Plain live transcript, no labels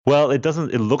Well, it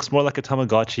doesn't. It looks more like a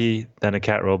Tamagotchi than a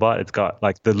cat robot. It's got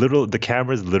like the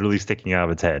camera is literally sticking out of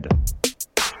its head.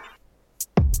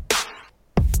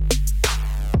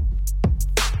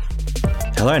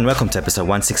 Hello and welcome to episode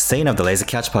 116 of the Laser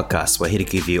Couch Podcast. We're here to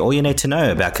give you all you need to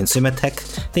know about consumer tech,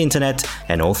 the internet,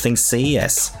 and all things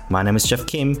CES. My name is Jeff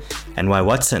Kim, and why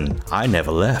Watson, I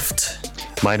never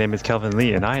left. My name is Kelvin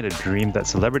Lee, and I had a dream that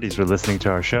celebrities were listening to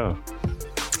our show.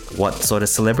 What sort of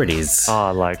celebrities?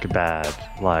 Like bad,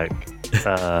 like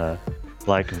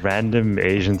random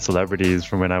Asian celebrities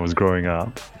from when I was growing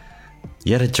up.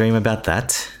 You had a dream about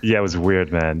that? Yeah, it was weird,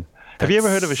 man. Have you ever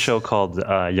heard of a show called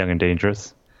Young and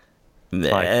Dangerous?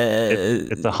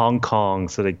 It's a Hong Kong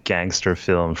sort of gangster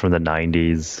film from the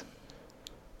 90s.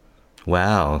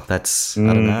 Wow, that's I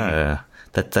don't know.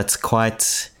 That's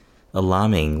quite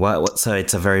alarming. What? So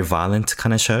it's a very violent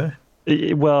kind of show?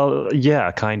 Well, yeah,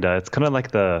 kinda. It's kind of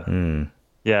like the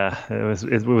yeah.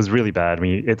 It was really bad. I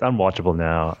mean, it's unwatchable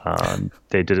now.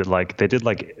 They did it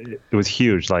was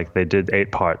huge. Like they did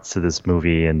 8 parts to this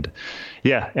movie, and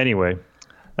yeah. Anyway,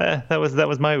 that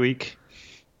was my week.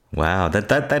 Wow,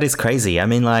 that is crazy. I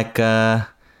mean, like, yeah,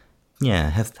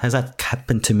 has that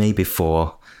happened to me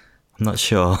before? I'm not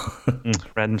sure.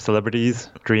 Random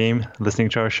celebrities dream listening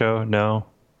to our show? No.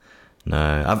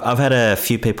 I've had a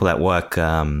few people at work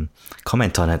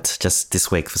comment on it just this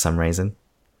week for some reason.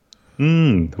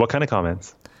 What kind of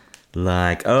comments?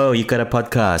 Like, oh, you got a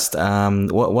podcast.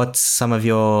 What's some of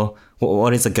your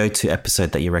what is a go-to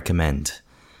episode that you recommend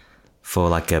for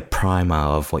like a primer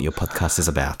of what your podcast is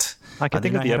about? I can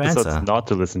think of the episodes not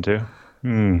to listen to.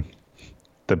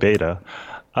 The beta.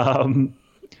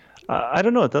 I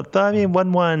don't know. I mean,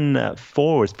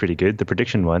 114 was pretty good. The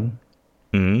prediction one.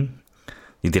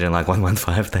 You didn't like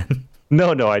 115 then?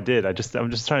 No, I did. I'm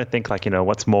just trying to think like,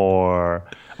 what's more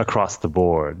across the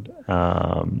board.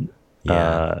 Covering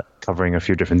a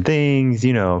few different things,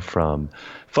 from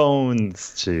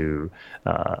phones to,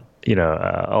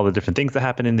 all the different things that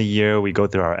happen in the year. We go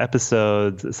through our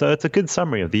episodes. So it's a good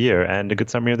summary of the year and a good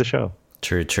summary of the show.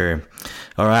 True.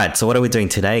 All right. So what are we doing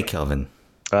today, Kelvin?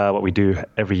 What we do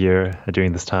every year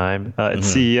during this time. It's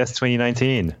CES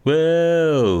 2019.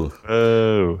 Whoa.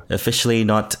 Officially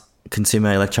not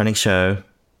Consumer Electronics Show.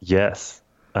 Yes.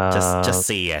 Just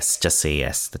CES. Just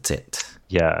CES. That's it.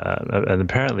 Yeah, and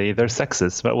apparently they're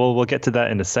sexist, but we'll get to that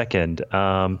in a second.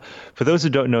 For those who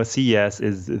don't know, CES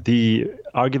is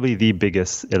arguably the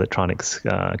biggest electronics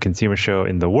consumer show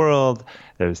in the world.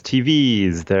 There's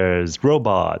TVs, there's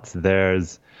robots,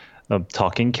 there's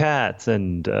talking cats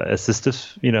and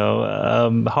assistive,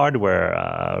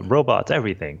 hardware, robots,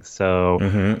 everything. So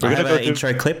I have an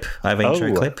intro clip.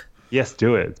 Yes,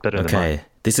 do it. It's better than mine. Okay,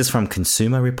 this is from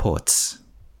Consumer Reports.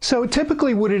 So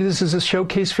typically what it is a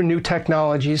showcase for new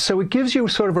technologies. So it gives you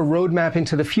sort of a roadmap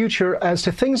into the future as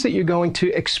to things that you're going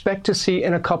to expect to see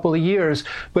in a couple of years.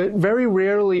 But very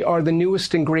rarely are the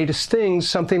newest and greatest things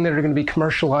something that are going to be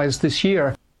commercialized this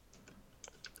year.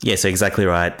 Yeah, so exactly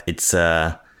right. It's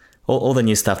all the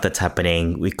new stuff that's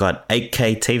happening. We've got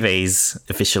 8K TVs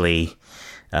officially.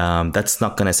 That's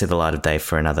not going to see the light of day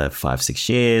for another 5-6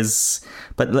 years.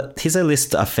 But here's a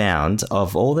list I found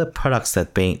of all the products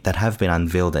that have been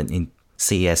unveiled in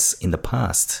CES in the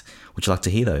past. Would you like to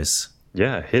hear those?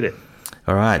 Yeah, hit it.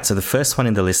 All right. So the first one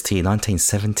in the list here,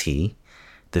 1970,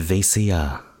 the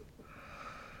VCR.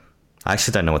 I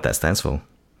actually don't know what that stands for.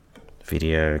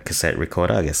 Video cassette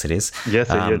recorder, I guess it is. Yes,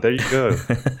 yeah, there you go.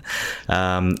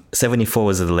 74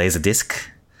 was the Laserdisc.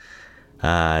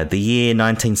 The year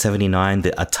 1979,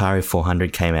 the Atari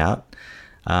 400 came out.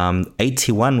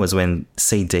 81 was when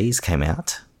CDs came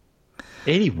out.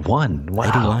 81? Wow.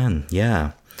 81,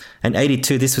 yeah. And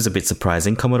 82, this was a bit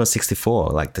surprising, Commodore 64.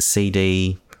 Like the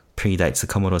CD predates the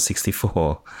Commodore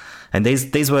 64. And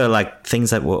these were like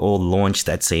things that were all launched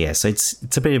at CES. So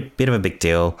it's a bit of a big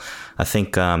deal. I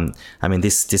think,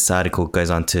 this article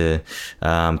goes on to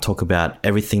talk about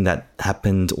everything that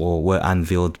happened or were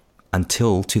unveiled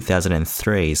until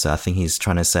 2003. So I think he's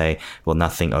trying to say, well,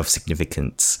 nothing of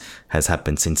significance has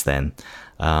happened since then.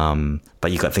 But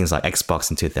you got things like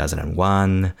Xbox in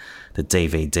 2001, the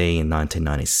DVD in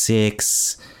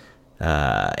 1996,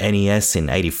 NES in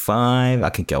 85. I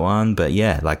could go on, but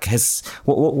yeah, like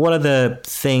what are the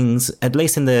things, at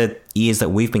least in the years that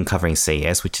we've been covering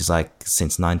CES, which is like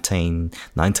since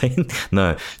 1919?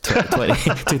 No,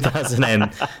 2000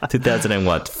 and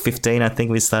 15, I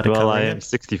think we started covering. Well, I am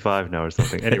 65 now or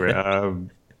something. Anyway, can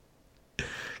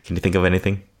you think of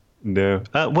anything? No.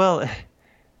 Well,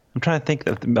 I'm trying to think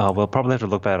of, we'll probably have to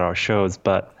look back at our shows,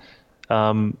 but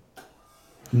no.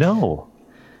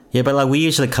 Yeah, but like we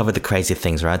usually cover the crazy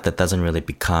things, right? That doesn't really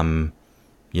become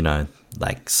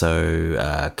like so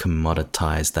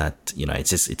commoditized that,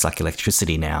 it's like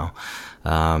electricity now.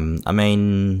 I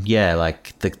mean, yeah,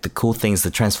 like the cool things,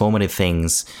 the transformative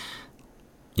things,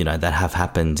 that have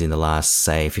happened in the last,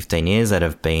 say, 15 years that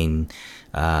have been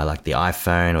like the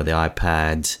iPhone or the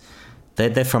iPad,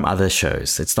 they're from other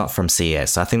shows. It's not from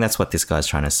CES. So I think that's what this guy's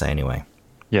trying to say anyway.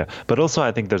 Yeah, but also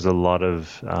I think there's a lot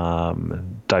of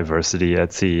diversity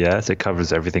at CES. It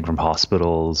covers everything from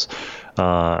hospitals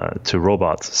to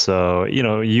robots. So,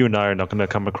 you and I are not going to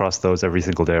come across those every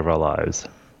single day of our lives.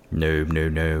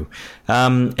 No.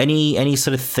 Any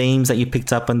sort of themes that you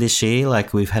picked up on this year?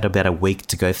 Like, we've had about a week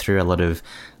to go through a lot of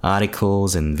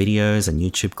articles and videos and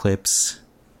YouTube clips.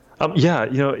 Yeah,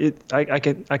 I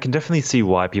can definitely see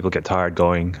why people get tired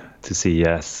going to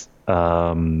CES.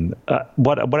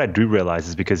 What I do realize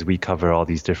is because we cover all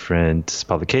these different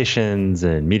publications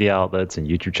and media outlets and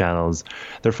YouTube channels,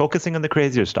 they're focusing on the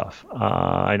crazier stuff.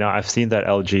 I know I've seen that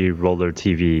LG roller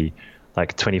TV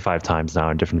like 25 times now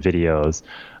in different videos.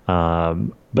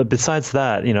 But besides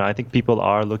that, I think people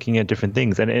are looking at different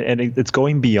things, and it's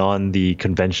going beyond the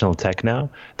conventional tech now.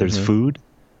 There's food,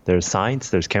 there's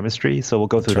science, there's chemistry. So we'll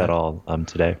go through that all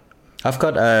today. I've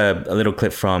got a little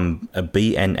clip from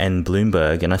BNN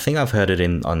Bloomberg, and I think I've heard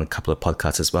it on a couple of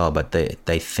podcasts as well, but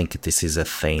they think this is a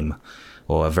theme,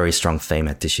 or a very strong theme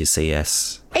at this year's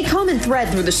CES. A common thread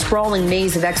through the sprawling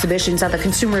maze of exhibitions at the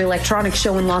Consumer Electronics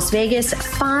Show in Las Vegas,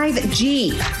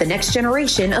 5G, the next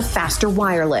generation of faster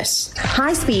wireless.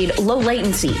 High speed, low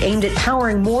latency, aimed at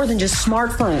powering more than just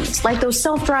smartphones, like those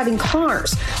self-driving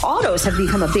cars. Autos have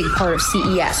become a big part of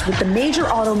CES, with the major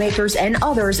automakers and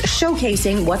others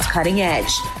showcasing what's cutting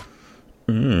edge.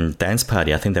 Dance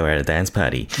party. I think they were at a dance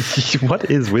party. What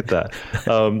is with that?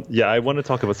 Yeah, I want to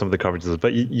talk about some of the coverages,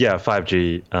 but yeah,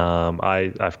 5G.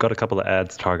 I've got a couple of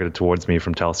ads targeted towards me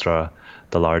from Telstra,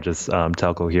 the largest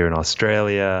telco here in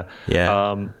Australia.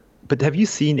 Yeah. But have you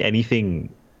seen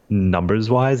anything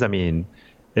numbers-wise? I mean,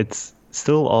 it's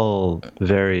still all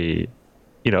very,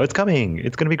 it's coming.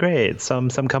 It's going to be great. Some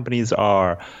companies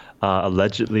are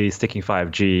allegedly sticking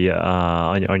 5G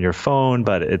on your phone,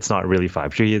 but it's not really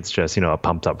 5G. It's just, a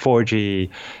pumped up 4G.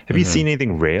 Have you seen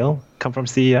anything real come from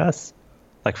CES?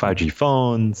 Like 5G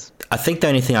phones? I think the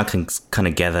only thing I can kind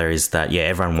of gather is that, yeah,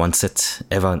 everyone wants it.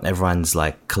 Everyone's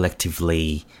like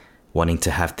collectively wanting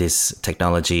to have this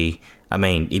technology. I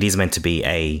mean, it is meant to be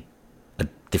a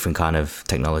different kind of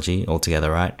technology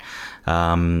altogether, right?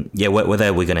 Yeah,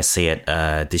 whether we're going to see it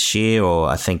this year, or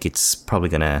I think it's probably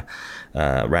going to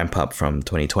ramp up from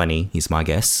 2020 is my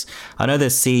guess. I know the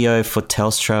CEO for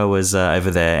Telstra was over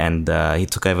there, and he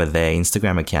took over their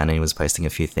Instagram account, and he was posting a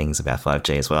few things about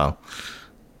 5G as well.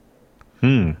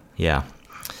 Yeah.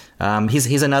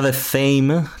 Here's another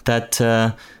theme that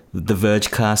the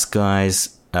Vergecast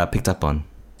guys picked up on.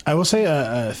 I will say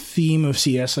a theme of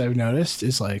CS I've noticed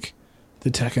is like the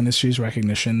tech industry's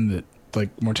recognition that like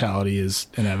mortality is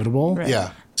inevitable. Right.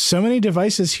 Yeah. So many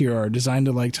devices here are designed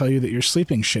to like tell you that you're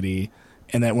sleeping shitty,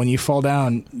 and that when you fall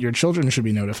down, your children should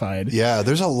be notified. Yeah,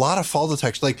 there's a lot of fall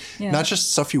detection. Like, not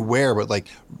just stuff you wear, but like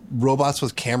robots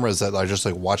with cameras that are just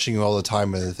like watching you all the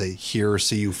time, and if they hear or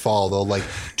see you fall, they'll like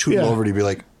toot over to be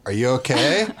like, "Are you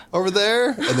okay over there?"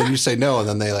 And then you say no, and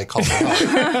then they like call you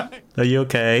out. Are you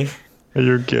okay? Are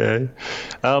you okay?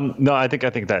 No, I think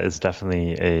that is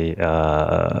definitely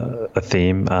a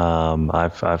theme.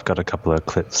 I've got a couple of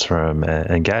clips from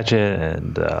Engadget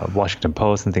and Washington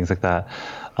Post and things like that.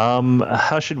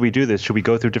 How should we do this? Should we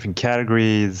go through different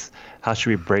categories? How should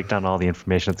we break down all the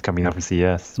information that's coming out from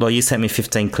CES? Well, you sent me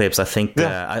 15 clips. I think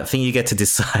you get to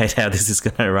decide how this is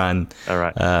going to run. All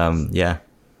right. Yeah.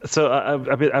 So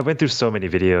I went through so many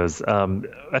videos.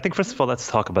 I think first of all, let's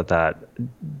talk about that.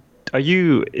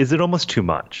 Is it almost too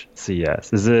much,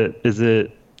 CES? Is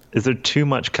there too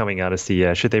much coming out of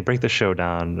CES? Should they break the show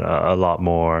down a lot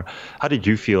more? How did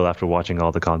you feel after watching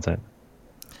all the content?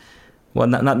 Well,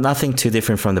 nothing too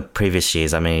different from the previous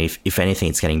years. I mean, if anything,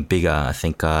 it's getting bigger. I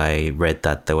think I read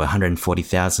that there were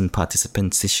 140,000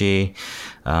 participants this year,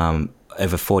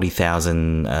 over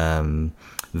 40,000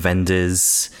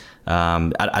 vendors.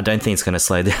 I don't think it's going to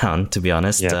slow down, to be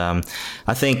honest. Yeah.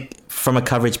 I think from a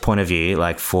coverage point of view,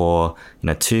 like for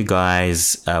two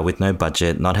guys with no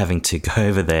budget, not having to go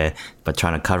over there but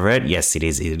trying to cover it, yes, it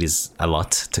is a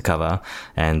lot to cover,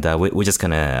 and we're just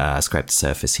going to scrape the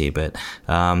surface here. But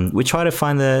we try to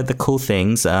find the cool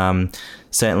things.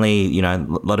 Certainly, a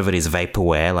lot of it is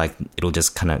vaporware, like it'll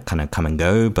just kind of come and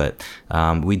go. But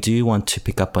we do want to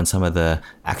pick up on some of the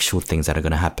actual things that are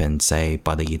going to happen, say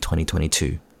by the year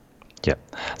 2022. Yeah.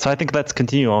 So I think let's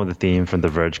continue on with the theme from The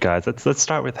Verge, guys. Let's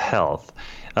start with health.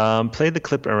 Play the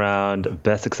clip around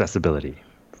best accessibility.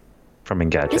 from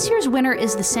Engadget. This year's winner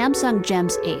is the Samsung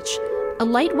GEMS H, a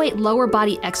lightweight lower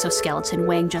body exoskeleton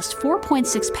weighing just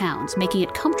 4.6 pounds, making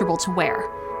it comfortable to wear.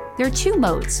 There are two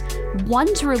modes,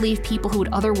 one to relieve people who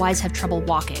would otherwise have trouble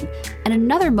walking, and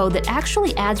another mode that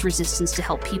actually adds resistance to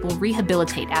help people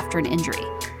rehabilitate after an injury.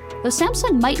 Though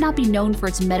Samsung might not be known for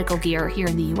its medical gear here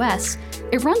in the US,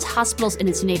 it runs hospitals in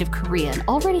its native Korea and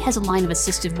already has a line of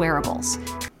assistive wearables.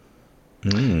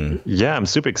 Yeah, I'm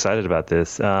super excited about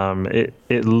this.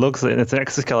 It looks like it's an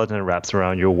exoskeleton that wraps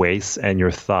around your waist and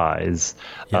your thighs,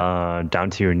 down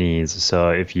to your knees. So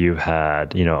if you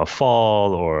had, a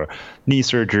fall or knee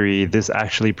surgery, this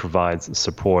actually provides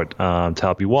support to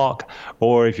help you walk.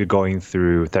 Or if you're going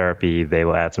through therapy, they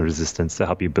will add some resistance to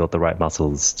help you build the right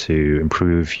muscles to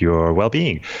improve your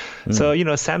well-being. So,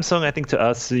 Samsung, I think to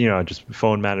us, just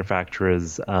phone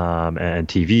manufacturers and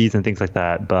TVs and things like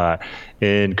that. But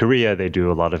in Korea, they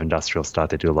do a lot of industrial stuff.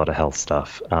 They do a lot of health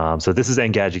stuff. So this is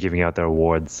Engadget giving out their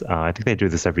awards. I think they do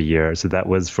this every year. So that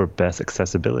was for best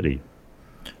accessibility.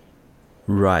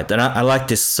 Right, and I like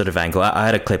this sort of angle. I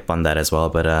had a clip on that as well,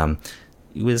 but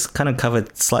it was kind of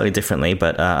covered slightly differently,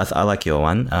 but I like your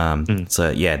one. So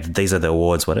yeah, these are the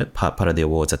awards, part of the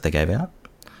awards that they gave out?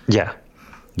 Yeah.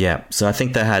 Yeah, so I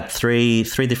think they had three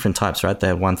different types, right? They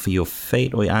had one for your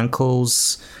feet or your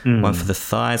ankles, one for the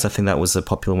thighs. I think that was a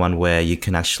popular one where you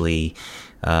can actually,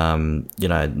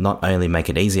 not only make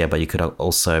it easier, but you could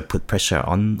also put pressure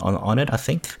on it, I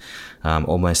think.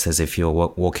 Almost as if you're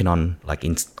walking on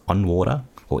on water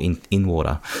or in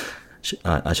water,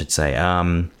 I should say.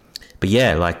 But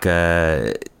yeah,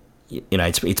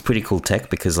 it's pretty cool tech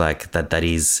because that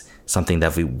is something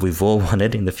that we've all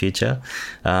wanted in the future.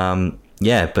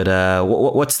 But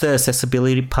what's the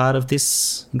accessibility part of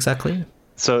this exactly?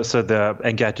 So the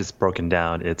Engadget's broken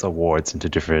down its awards into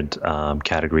different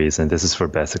categories, and this is for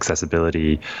best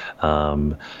accessibility.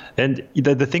 And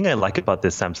the thing I like about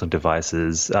this Samsung device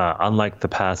is, unlike the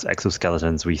past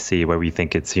exoskeletons we see where we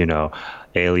think it's,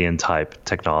 alien type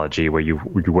technology where you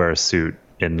wear a suit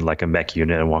in like a mech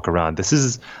unit and walk around.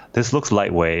 This looks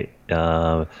lightweight.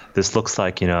 This looks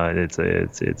like,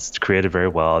 it's created very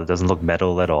well. It doesn't look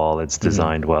metal at all. It's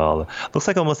designed well. It looks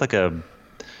like almost like when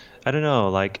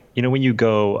you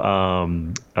go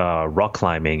rock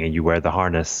climbing and you wear the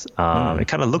harness, it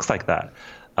kind of looks like that.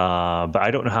 But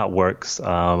I don't know how it works.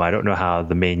 I don't know how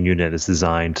the main unit is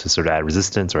designed to sort of add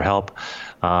resistance or help.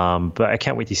 But I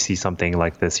can't wait to see something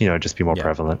like this, just be more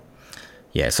prevalent.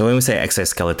 Yeah, so when we say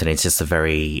exoskeleton, it's just a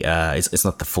very, it's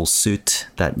not the full suit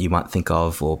that you might think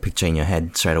of or picture in your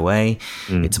head straight away.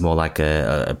 It's more like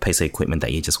a piece of equipment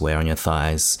that you just wear on your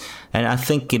thighs. And I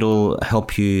think it'll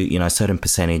help you, a certain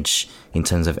percentage in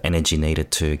terms of energy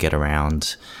needed to get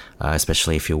around,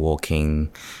 especially if you're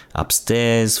walking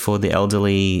upstairs for the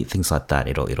elderly, things like that.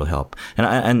 It'll help.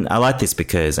 And I like this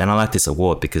I like this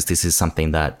award because this is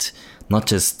something that not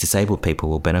just disabled people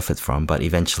will benefit from, but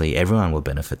eventually everyone will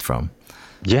benefit from.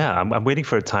 Yeah, I'm waiting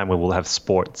for a time where we'll have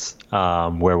sports,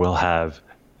 where we'll have,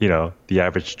 the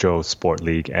average Joe sport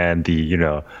league and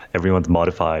the, everyone's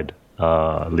modified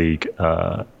league,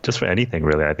 just for anything,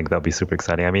 really. I think that'll be super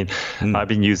exciting. I mean, I've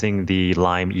been using the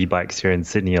Lime e-bikes here in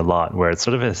Sydney a lot, where it's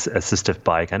sort of an assistive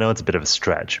bike. I know it's a bit of a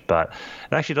stretch, but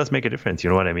it actually does make a difference.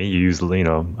 You know what I mean? You use,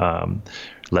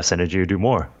 less energy, you do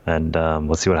more. And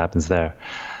we'll see what happens there.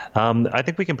 I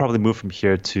think we can probably move from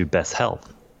here to Best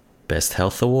Health. Best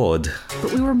Health Award.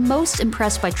 But we were most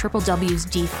impressed by Triple W's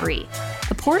D-Free,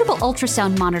 a portable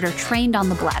ultrasound monitor trained on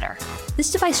the bladder. This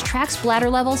device tracks bladder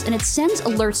levels and it sends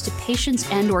alerts to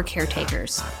patients and/or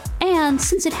caretakers. And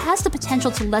since it has the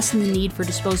potential to lessen the need for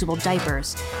disposable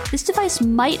diapers, this device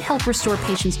might help restore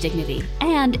patients' dignity,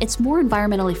 and it's more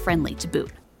environmentally friendly to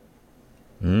boot.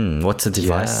 What's the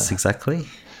device exactly?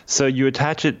 So you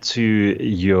attach it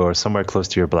to somewhere close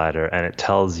to your bladder, and it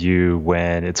tells you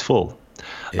when it's full.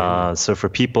 So for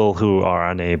people who are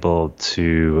unable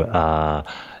to,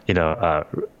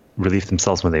 relieve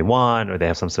themselves when they want, or they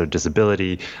have some sort of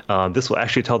disability, this will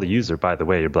actually tell the user, by the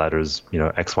way, your bladder is,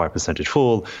 XY percentage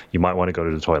full. You might want to go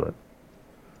to the toilet.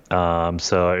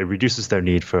 So it reduces their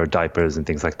need for diapers and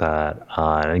things like that,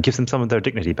 and gives them some of their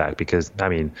dignity back because,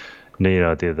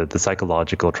 the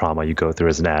psychological trauma you go through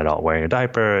as an adult wearing a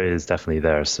diaper is definitely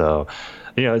there. So,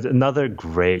 it's another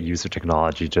great use of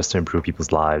technology just to improve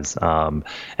people's lives. And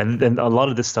a lot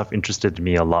of this stuff interested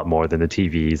me a lot more than the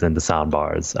TVs and the sound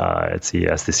bars at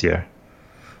CES this year.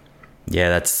 Yeah,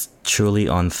 that's truly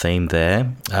on theme there.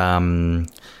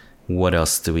 What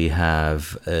else do we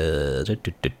have? Should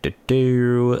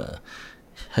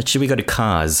we go to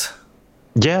cars?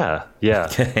 Yeah.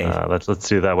 Okay. Let's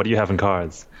do that. What do you have in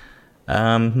cars?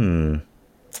 Actually,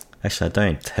 I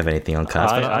don't have anything on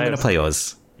cars, but I'm going to play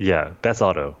yours. Yeah, best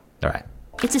auto. All right.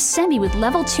 It's a semi with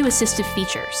level 2 assistive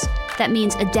features. That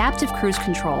means adaptive cruise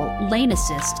control, lane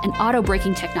assist, and auto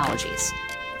braking technologies.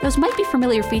 Those might be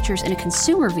familiar features in a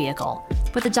consumer vehicle,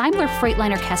 but the Daimler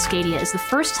Freightliner Cascadia is the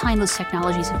first time those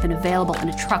technologies have been available in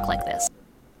a truck like this.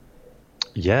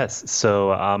 Yes.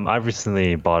 So I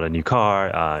recently bought a new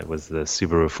car. It was the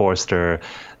Subaru Forester.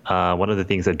 One of the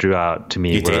things that drew out to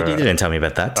me You didn't tell me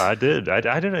about that. I did.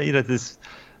 I don't know. This.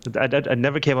 I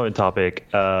never came up with a topic.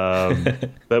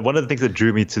 But one of the things that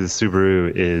drew me to the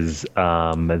Subaru is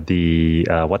the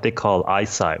what they call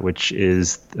EyeSight, which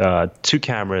is 2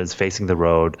 cameras facing the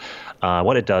road.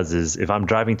 What it does is if I'm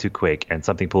driving too quick and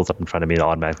something pulls up in front of me, it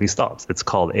automatically stops. It's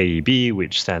called AEB,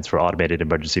 which stands for Automated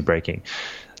Emergency Braking.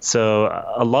 So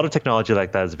a lot of technology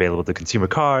like that is available to consumer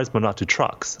cars, but not to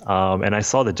trucks. And I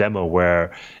saw the demo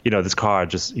where, this car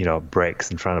just, brakes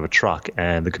in front of a truck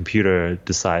and the computer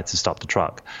decides to stop the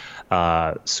truck.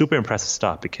 Super impressive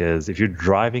stuff, because if you're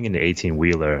driving an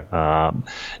 18-wheeler,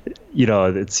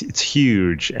 it's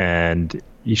huge, and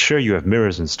sure you have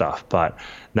mirrors and stuff, but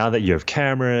now that you have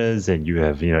cameras and you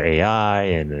have AI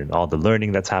and all the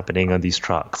learning that's happening on these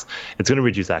trucks, it's going to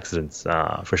reduce accidents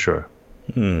for sure.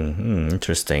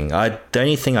 Interesting. The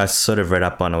only thing I sort of read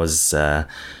up on was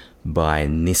by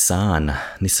Nissan,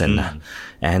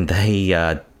 and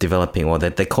they developing, or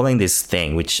they're calling this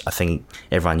thing, which I think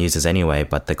everyone uses anyway,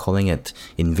 but they're calling it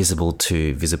invisible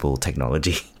to visible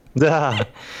technology.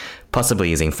 Possibly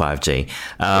using 5G.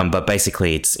 But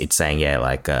basically it's saying,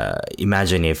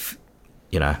 imagine if,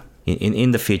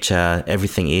 in the future,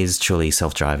 everything is truly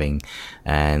self-driving,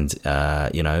 and,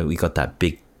 we got that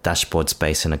big dashboard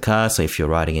space in a car. So if you're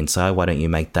riding inside, why don't you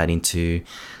make that into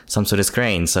some sort of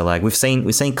screen? So like we've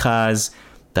seen cars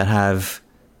that have,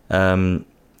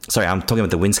 sorry, I'm talking about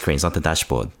the windscreens, not the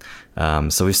dashboard.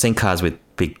 So we've seen cars with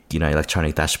big,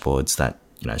 electronic dashboards that,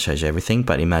 shows you everything.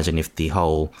 But imagine if the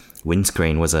whole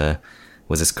windscreen was a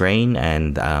screen,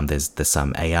 and there's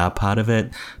some AR part of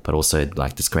it, but also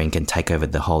like the screen can take over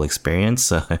the whole experience.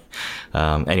 So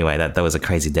anyway, that was a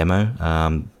crazy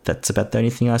demo. That's about the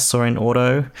only thing I saw in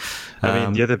auto.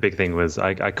 The other big thing was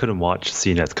I couldn't watch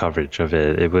CNET's coverage of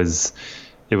it. It was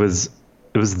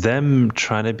them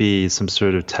trying to be some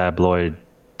sort of tabloid.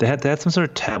 They had some sort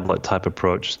of tablet type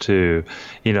approach to,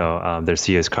 their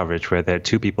CES coverage, where they had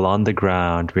 2 people on the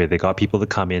ground, where they got people to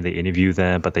come in, they interview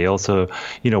them, but they also,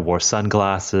 wore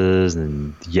sunglasses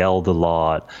and yelled a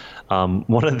lot.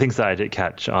 One of the things that I did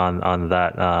catch on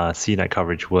that CNET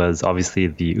coverage was obviously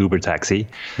the Uber taxi.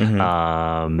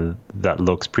 That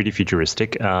looks pretty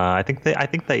futuristic. I think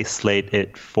they slate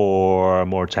it for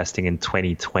more testing in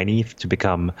 2020 to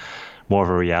become more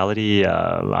of a reality.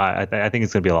 I think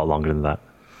it's going to be a lot longer than that.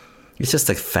 It's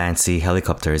just a fancy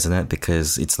helicopter, isn't it?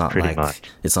 Because it's not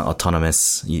it's not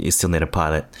autonomous. You still need a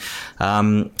pilot.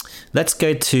 Let's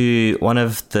go to one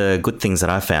of the good things that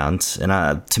I found.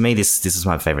 And to me, this is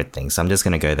my favorite thing. So I'm just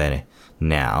going to go there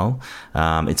now.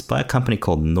 It's by a company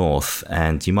called North,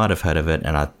 and you might have heard of it.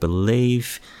 And I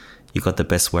believe you got the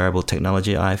best wearable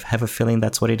technology. I have a feeling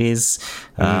that's what it is.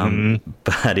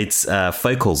 But it's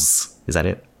Focals. Is that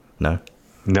it? No?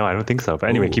 No, I don't think so. But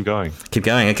anyway, keep going. Keep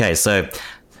going. Okay, so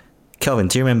Kelvin,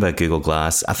 do you remember Google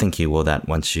Glass? I think you wore that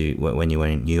when you were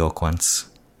in New York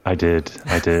once. I did.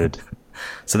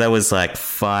 So that was like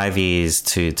 5 years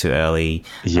too early.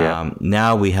 Yeah.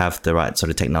 Now we have the right sort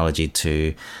of technology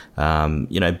to,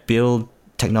 build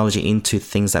technology into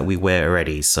things that we wear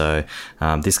already. So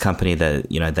this company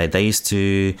that they used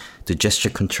to do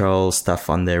gesture control stuff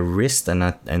on their wrist,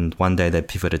 and one day they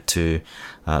pivoted to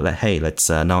let's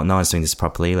no one's doing this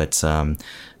properly. Let's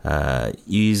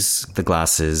use the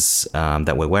glasses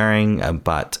that we're wearing,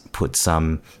 but put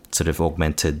some sort of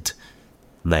augmented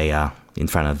layer in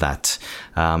front of that.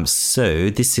 So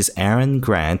this is Aaron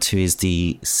Grant, who is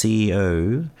the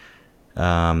CEO.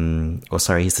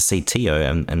 He's the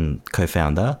CTO and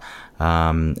co-founder,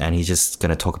 and he's just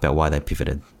going to talk about why they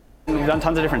pivoted. We've done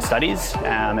tons of different studies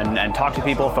and talked to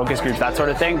people, focus groups, that sort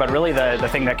of thing. But really the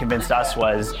thing that convinced us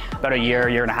was about a year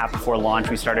and a half before launch,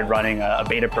 we started running a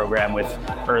beta program with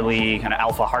early kind of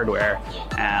alpha hardware.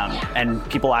 And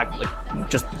people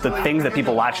just the things that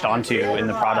people latched onto in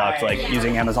the product, like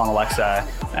using Amazon Alexa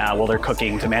while they're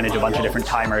cooking to manage a bunch of different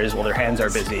timers while their hands are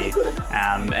busy.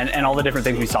 And all the different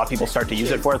things we saw people start to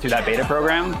use it for through that beta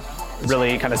program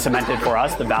really kind of cemented for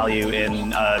us the value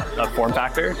in a form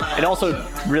factor. It also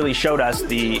really showed us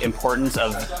the importance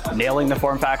of nailing the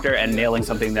form factor and nailing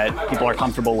something that people are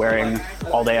comfortable wearing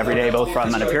all day, every day, both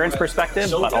from an appearance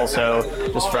perspective, but also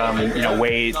just from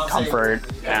weight, comfort,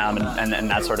 and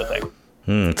that sort of thing.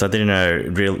 So I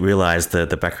didn't realize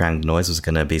the background noise was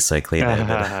going to be so clear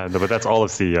there. No, but that's all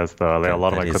of CES, though. Like, a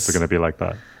lot of my clips are going to be like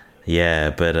that. Yeah,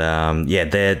 but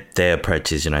their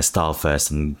approach is, style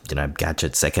first and,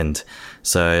 gadget second.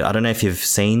 So I don't know if you've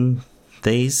seen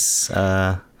these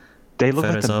They look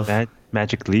photos like the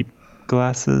Magic Leap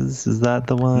glasses. Is that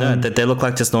the one? No, they look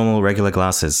like just normal regular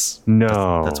glasses.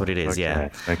 No. That's what it is, yeah.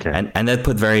 Okay. And they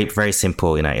put very, very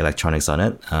simple, electronics on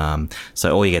it.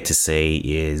 So all you get to see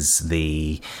is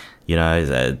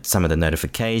some of the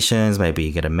notifications. Maybe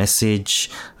you get a message.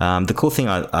 The cool thing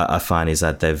I find is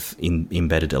that they've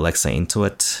embedded Alexa into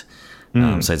it.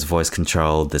 So it's voice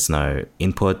controlled. There's no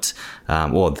input.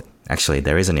 Actually,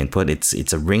 there is an input.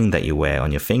 It's a ring that you wear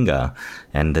on your finger,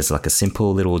 and there's like a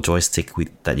simple little joystick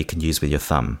that you can use with your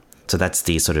thumb. So that's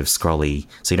the sort of scrolly.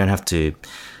 So you don't have to,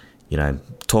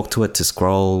 talk to it to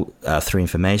scroll through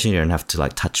information. You don't have to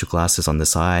like touch your glasses on the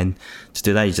side to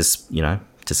do that. You just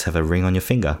have a ring on your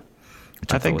finger.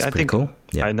 Which I think was pretty cool.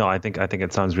 Yeah. I think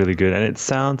it sounds really good, and it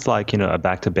sounds like a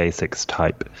back to basics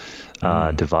type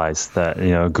device that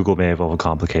Google may have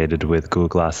overcomplicated with Google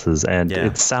Glasses, and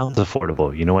it sounds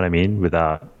affordable. You know what I mean?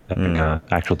 Without having an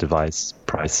actual device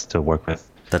price to work with.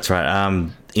 That's right.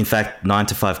 In fact, 9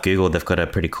 to 5 Google, they've got a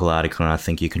pretty cool article, and I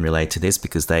think you can relate to this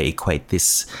because they equate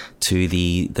this to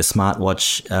the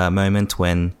smartwatch moment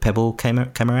when Pebble came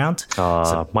around.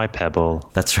 My Pebble.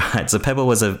 That's right. So Pebble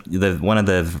was one of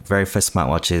the very first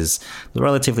smartwatches,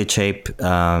 relatively cheap,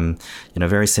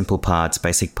 very simple parts,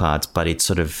 basic parts, but it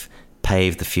sort of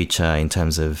paved the future in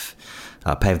terms of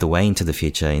paved the way into the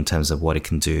future in terms of what it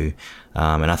can do,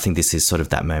 and I think this is sort of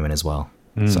that moment as well.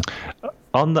 So.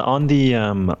 On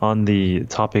the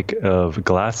topic of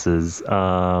glasses,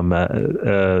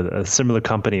 a similar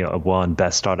company won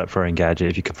Best Startup for Engadget.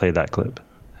 If you could play that clip.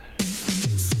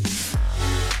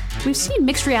 We've seen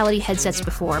mixed reality headsets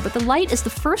before, but the Lite is the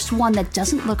first one that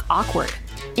doesn't look awkward.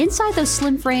 Inside those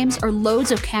slim frames are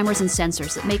loads of cameras and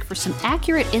sensors that make for some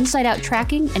accurate inside-out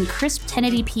tracking and crisp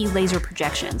 1080p laser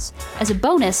projections. As a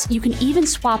bonus, you can even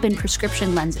swap in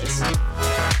prescription lenses.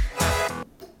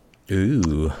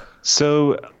 Ooh.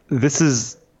 So this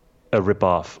is a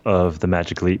ripoff of the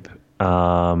Magic Leap.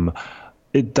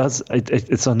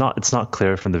 It's not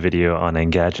clear from the video on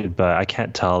Engadget, but I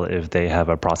can't tell if they have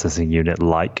a processing unit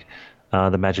like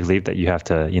the Magic Leap that you have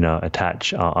to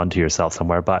attach onto yourself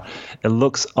somewhere. But it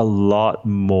looks a lot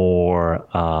more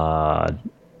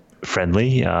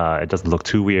friendly. It doesn't look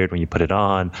too weird when you put it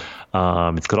on.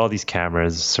 It's got all these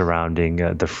cameras surrounding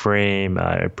the frame.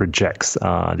 It projects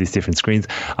these different screens.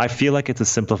 I feel like it's a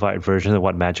simplified version of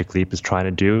what Magic Leap is trying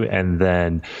to do, and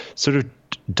then sort of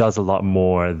does a lot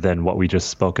more than what we just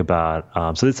spoke about.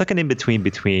 So it's like an in-between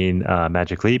between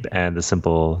Magic Leap and the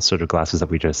simple sort of glasses that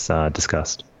we just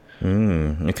discussed.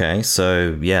 Okay,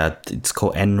 so yeah, it's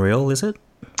called Nreal, is it?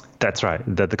 That's right.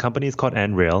 The company is called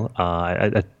Nreal.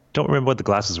 I don't remember what the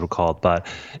glasses were called, but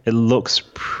it looks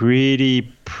pretty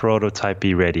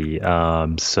prototype-y ready.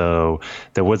 So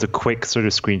there was a quick sort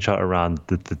of screenshot around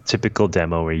the typical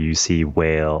demo where you see a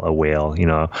whale,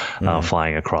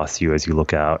 flying across you as you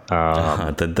look out.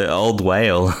 The old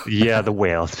whale. Yeah, the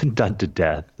whale. It's been done to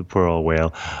death, the poor old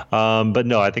whale. But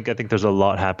no, I think there's a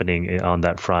lot happening on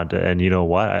that front, and you know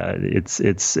what?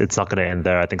 It's not going to end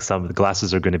there. I think some of the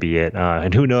glasses are going to be it,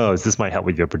 and who knows? This might help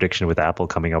with your prediction with Apple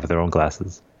coming up with their own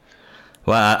glasses.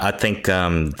 Well, I think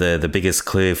the biggest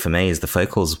clue for me is the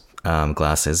Focals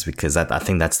glasses, because I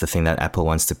think that's the thing that Apple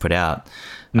wants to put out.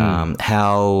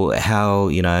 How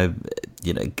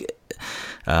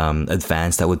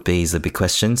advanced that would be is the big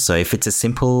question. So if it's as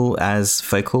simple as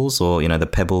Focals or the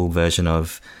Pebble version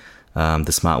of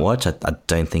the smartwatch, I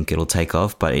don't think it'll take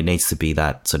off. But it needs to be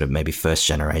that sort of maybe first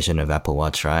generation of Apple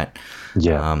Watch, right?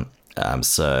 Yeah.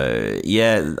 So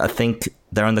yeah, I think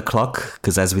they're on the clock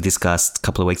because, as we discussed a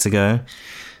couple of weeks ago,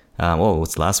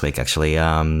 it's last week actually,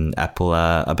 Apple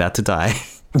are about to die.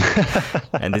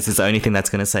 And this is the only thing that's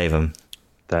going to save them.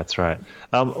 That's right.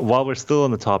 While we're still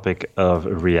on the topic of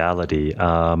reality,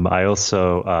 I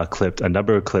also clipped a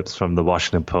number of clips from the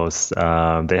Washington Post.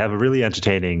 They have a really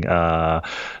entertaining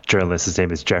journalist. His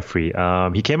name is Jeffrey.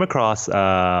 He came across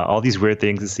all these weird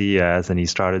things at CES, and he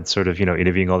started sort of,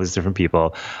 interviewing all these different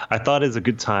people. I thought it was a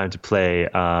good time to play.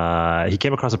 He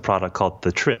came across a product called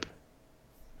the Trip.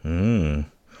 The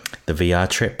VR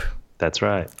Trip. That's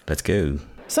right. Let's go.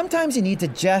 Sometimes you need to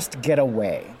just get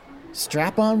away.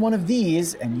 Strap on one of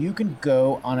these and you can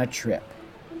go on a trip.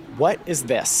 What is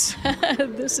this?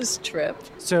 This is Trip.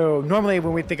 So normally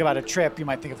when we think about a trip, you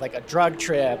might think of like a drug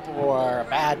trip or a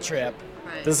bad trip.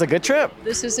 Right. This is a good trip.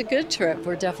 This is a good trip.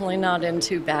 We're definitely not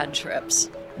into bad trips.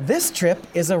 This Trip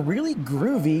is a really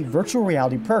groovy virtual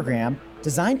reality program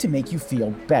designed to make you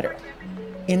feel better.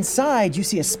 Inside, you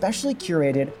see a specially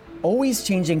curated, always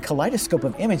changing kaleidoscope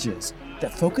of images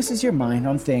that focuses your mind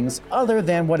on things other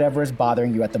than whatever is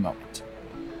bothering you at the moment.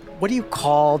 What do you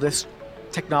call this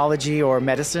technology or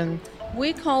medicine?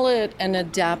 We call it an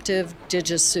adaptive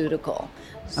digiceutical.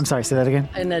 I'm sorry, say that again?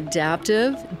 An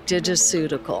adaptive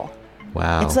digiceutical.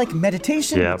 Wow. It's like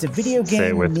meditation. Yep. It's a video Say it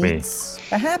game with me. meets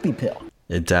a happy pill.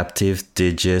 Adaptive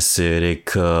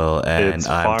digiceutical, and It's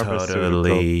I'm pharmaceutical.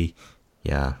 totally,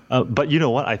 yeah. But you know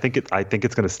what? I think it's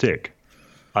going to stick.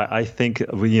 I think,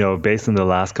 based on the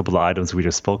last couple of items we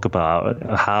just spoke about,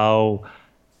 how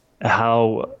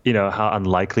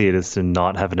unlikely it is to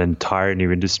not have an entire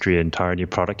new industry, entire new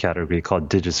product category called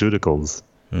digiceuticals.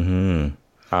 Mm-hmm.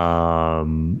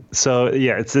 So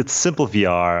yeah, it's a simple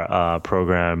VR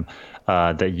program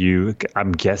that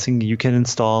I'm guessing you can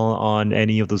install on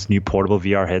any of those new portable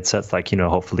VR headsets, like,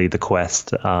 hopefully the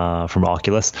Quest from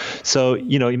Oculus. So,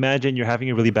 imagine you're having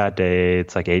a really bad day.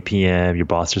 It's like 8 p.m. Your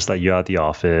boss just let you out of the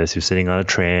office. You're sitting on a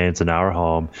train. It's an hour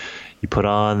home. You put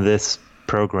on this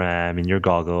program in your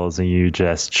goggles and you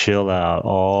just chill out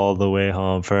all the way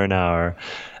home for an hour.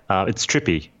 It's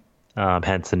trippy.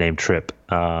 Hence the name Trip.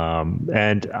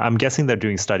 And I'm guessing they're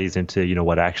doing studies into,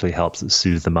 what actually helps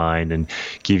soothe the mind and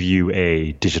give you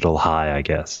a digital high, I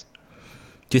guess.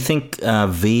 Do you think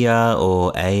VR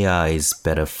or AR is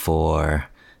better for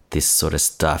this sort of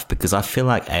stuff? Because I feel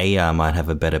like AR might have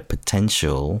a better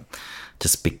potential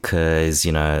just because,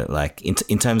 like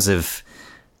in terms of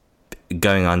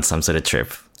going on some sort of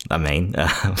trip. I mean,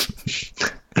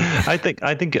 I think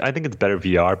it's better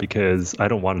VR because I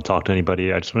don't want to talk to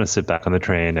anybody. I just want to sit back on the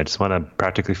train. I just want to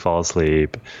practically fall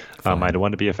asleep. I don't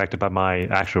want to be affected by my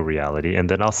actual reality. And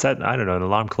then I'll set, an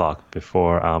alarm clock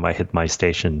before I hit my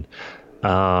station.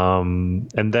 And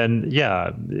then,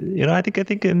 I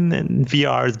think in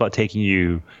VR is about taking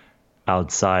you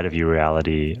outside of your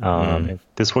reality.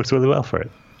 This works really well for it.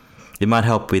 It might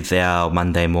help with our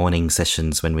Monday morning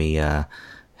sessions when we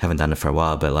haven't done it for a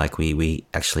while, but like we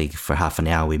actually for half an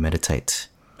hour we meditate.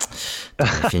 Don't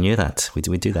know if you knew that, we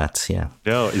do that, yeah.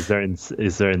 No, is there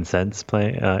incense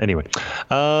playing? Anyway,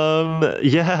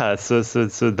 yeah. So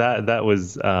that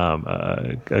was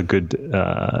a good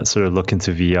sort of look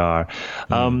into VR.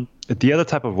 The other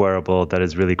type of wearable that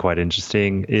is really quite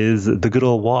interesting is the good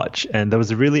old watch, and there was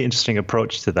a really interesting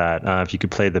approach to that. If you could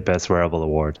play the best wearable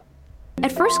award.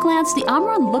 At first glance, the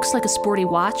Omron looks like a sporty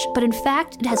watch, but in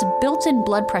fact, it has a built-in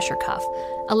blood pressure cuff,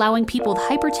 allowing people with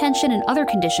hypertension and other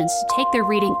conditions to take their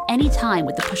reading anytime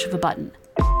with the push of a button.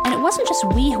 And it wasn't just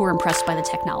we who were impressed by the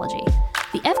technology.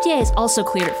 The FDA has also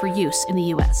cleared it for use in the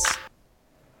US.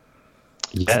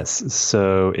 Yes,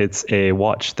 so it's a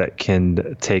watch that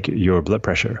can take your blood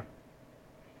pressure.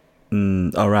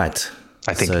 All right.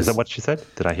 I think, is that what she said?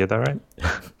 Did I hear that right?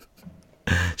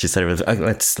 She said,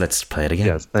 let's play it again.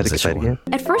 Yes, let's play it again.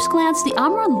 At first glance, the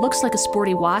Omron looks like a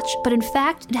sporty watch, but in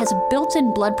fact, it has a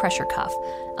built-in blood pressure cuff,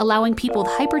 allowing people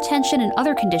with hypertension and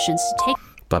other conditions to take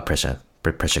blood pressure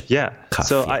cuff.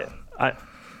 So yeah.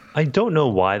 I don't know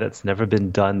why that's never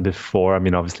been done before. I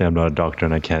mean, obviously, I'm not a doctor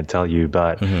and I can't tell you,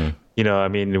 but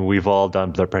we've all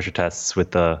done blood pressure tests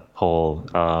with the whole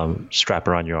strap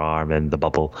around your arm and the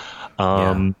bubble.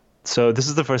 So this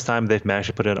is the first time they've managed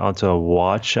to put it onto a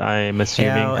watch, I'm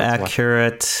assuming. How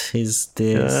accurate is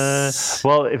this?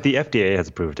 Well, if the FDA has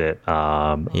approved it,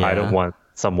 I don't want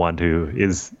someone who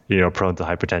is, prone to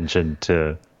hypertension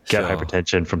to get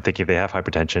hypertension from thinking they have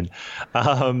hypertension.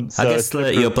 So I guess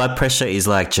your blood pressure is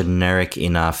like generic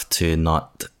enough to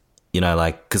not,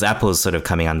 because Apple's sort of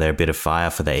coming under a bit of fire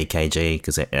for the EKG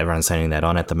because everyone's turning that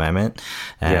on at the moment.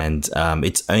 And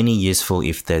it's only useful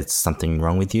if there's something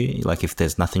wrong with you. Like if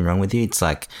there's nothing wrong with you, it's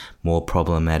like more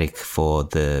problematic for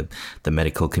the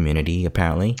medical community,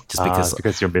 apparently. Just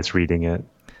because you're misreading it.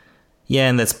 Yeah,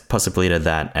 and there's possibility of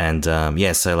that. And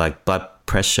so like blood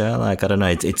pressure, like, I don't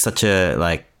know, it's such a,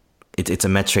 like, it's a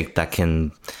metric that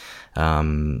can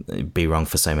be wrong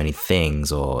for so many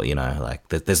things, or like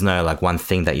there's no like one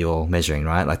thing that you're measuring,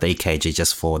 right? Like the EKG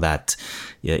just for that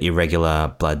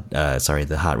irregular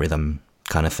the heart rhythm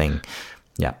kind of thing.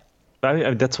 Yeah. I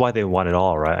mean, that's why they want it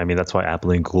all, right? I mean, that's why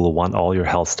Apple and Google want all your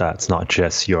health stats, not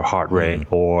just your heart rate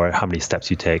or how many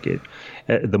steps you take.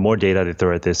 The more data they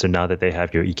throw at this, so now that they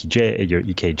have your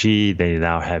EKG, they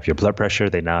now have your blood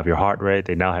pressure, they now have your heart rate,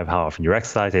 they now have how often you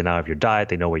exercise, they now have your diet,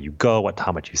 they know where you go,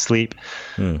 how much you sleep.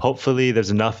 Hopefully,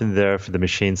 there's enough in there for the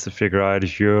machines to figure out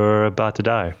if you're about to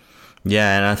die.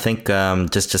 Yeah, and I think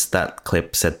just that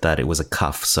clip said that it was a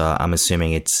cuff, so I'm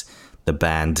assuming it's the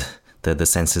band, the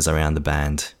sensors around the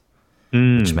band.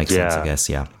 which makes sense, I guess.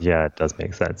 Yeah. Yeah, it does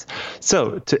make sense.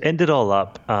 So to end it all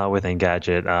up with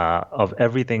Engadget, of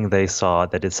everything they saw,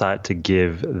 they decided to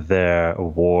give their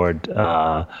award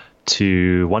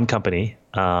to one company.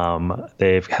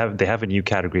 They have a new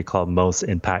category called Most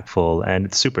Impactful, and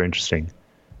it's super interesting.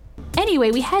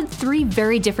 Anyway, we had 3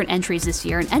 very different entries this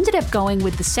year and ended up going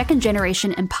with the second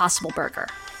generation Impossible Burger.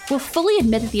 We'll fully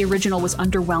admit that the original was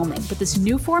underwhelming, but this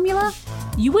new formula?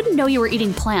 You wouldn't know you were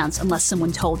eating plants unless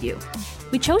someone told you.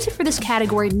 We chose it for this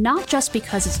category not just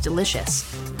because it's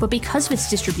delicious, but because of its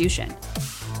distribution.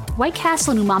 White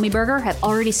Castle and Umami Burger have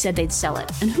already said they'd sell it,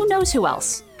 and who knows who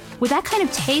else. With that kind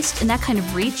of taste and that kind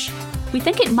of reach, we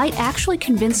think it might actually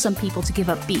convince some people to give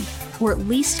up beef, or at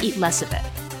least eat less of it.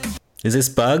 Is this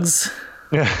bugs?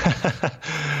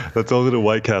 That's only the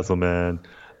White Castle, man.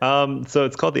 So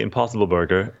it's called the Impossible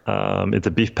Burger. It's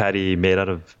a beef patty made out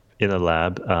of, in a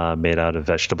lab, made out of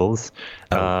vegetables.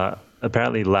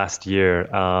 Apparently last year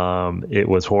it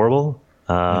was horrible,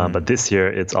 but this year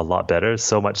it's a lot better.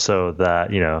 So much so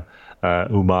that,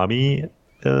 Umami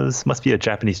must be a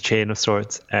Japanese chain of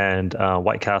sorts, and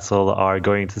White Castle are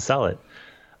going to sell it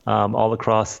all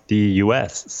across the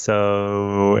U.S.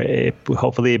 So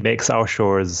hopefully it makes our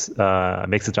shores,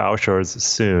 makes it to our shores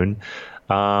soon.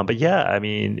 But yeah, I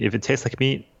mean, if it tastes like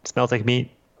meat, smells like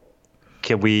meat,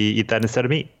 can we eat that instead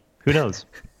of meat? Who knows?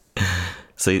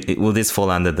 So will this fall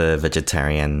under the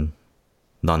vegetarian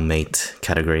non-meat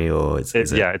category, or is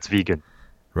it? Yeah, it's vegan.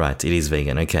 Right, it is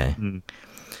vegan. Okay.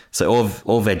 So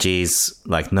all veggies,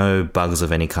 like no bugs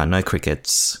of any kind, no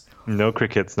crickets. No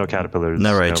crickets, no caterpillars.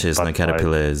 No roaches, no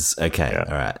caterpillars. Okay, yeah.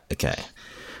 All right, okay.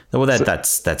 Well,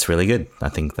 that's really good. I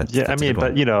think that's I mean,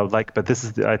 but this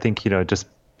is, I think, just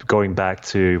going back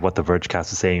to what the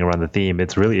Vergecast was saying around the theme,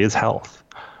 it really is health.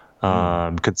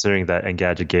 Considering that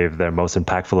Engadget gave their most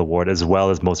impactful award as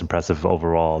well as most impressive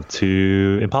overall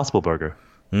to Impossible Burger.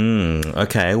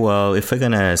 Okay, well, if we're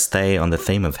going to stay on the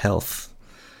theme of health,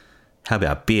 how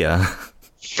about beer?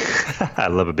 I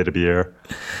love a bit of beer.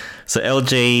 So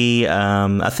LG,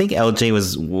 I think LG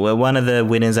was one of the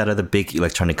winners out of the big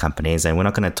electronic companies, and we're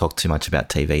not going to talk too much about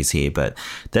TVs here, but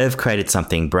they've created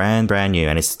something brand new,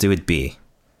 and it's to do with beer.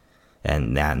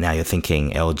 And now you're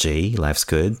thinking, LG, life's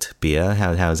good, beer,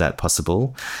 how is that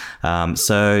possible?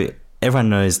 So everyone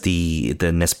knows the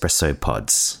Nespresso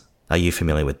pods. Are you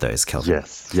familiar with those, Kelvin?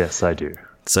 Yes, I do.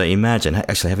 So imagine,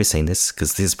 actually, have you seen this?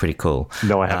 Because this is pretty cool.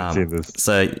 No, I haven't seen this.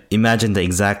 So imagine the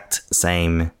exact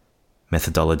same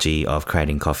methodology of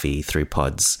creating coffee through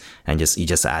pods, and you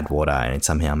just add water, and it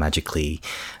somehow magically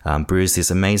brews this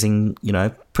amazing,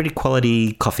 pretty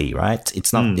quality coffee, right?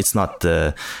 It's not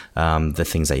the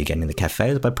things that you get in the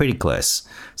cafes, but pretty close.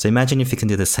 So imagine if you can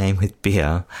do the same with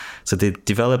beer. So they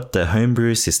developed the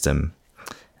homebrew system,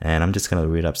 and I'm just going to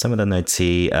read up some of the notes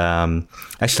here.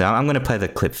 Actually, I'm going to play the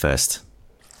clip first.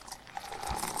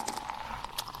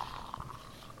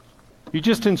 You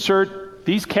just insert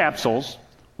these capsules,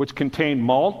 which contain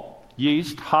malt,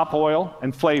 yeast, hop oil,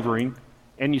 and flavoring,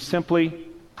 and you simply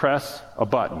press a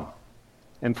button.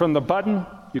 And from the button,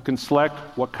 you can select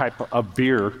what type of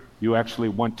beer you actually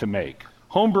want to make.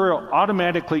 Homebrew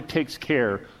automatically takes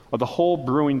care of the whole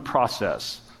brewing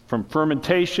process, from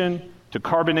fermentation to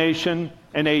carbonation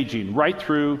and aging, right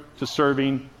through to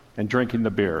serving and drinking the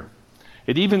beer.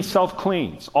 It even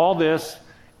self-cleans, all this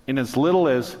in as little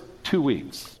as 2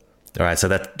 weeks. All right, so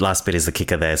that last bit is the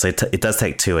kicker there. So it does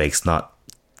take 2 weeks, not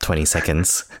 20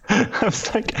 seconds. I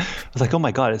was like, oh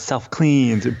my God, it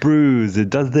self-cleans, it brews, it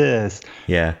does this.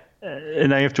 Yeah. And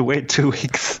now you have to wait 2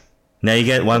 weeks. Now you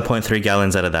get 1.3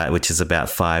 gallons out of that, which is about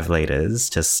 5 liters,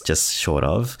 just short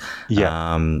of. Yeah.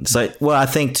 I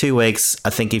think 2 weeks, I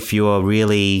think if you're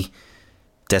really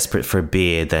desperate for a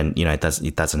beer, then,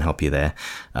 it doesn't help you there.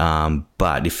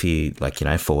 But if you,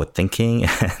 forward thinking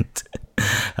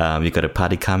and you've got a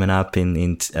party coming up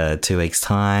in 2 weeks'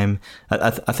 time, I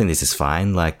think this is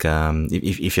fine.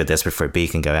 If you're desperate for a beer, you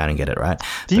can go out and get it, right?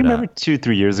 Do you remember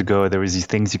 2-3 years ago, there was these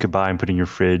things you could buy and put in your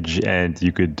fridge, and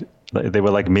they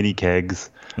were like mini kegs.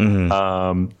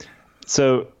 Mm-hmm.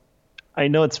 So I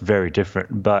know it's very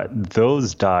different, but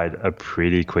those died a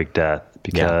pretty quick death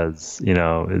because,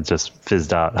 it just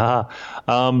fizzed out.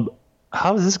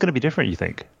 How is this going to be different, you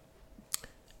think?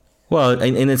 Well,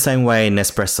 in the same way,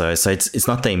 Nespresso, so it's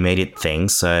not the immediate thing.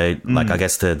 So, I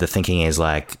guess the thinking is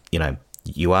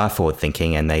you are forward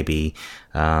thinking, and maybe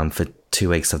for 2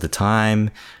 weeks of the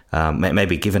time,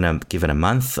 maybe given a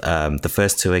month, the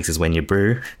first 2 weeks is when you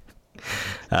brew,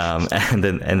 and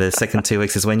the second 2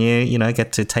 weeks is when you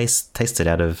get to taste it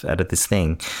out of this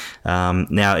thing.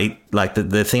 Now,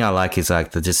 the thing I like is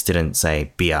they just didn't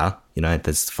say beer.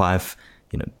 There's 5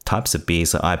 types of beer,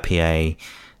 so IPA,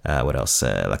 what else?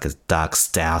 Like a dark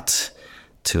stout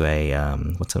to a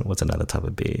what's another type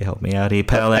of beer? Help me out here.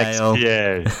 Pale ale.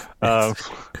 Yeah.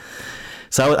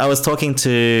 So I was talking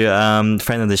to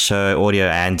friend of the show, Audio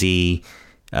Andy,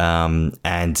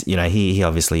 and you know he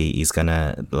obviously is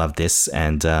gonna love this,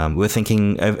 and we're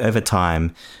thinking over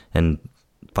time. And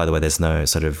by the way, there's no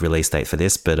sort of release date for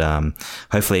this, but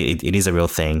hopefully it is a real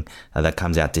thing that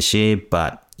comes out this year.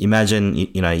 But imagine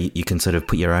you can sort of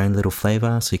put your own little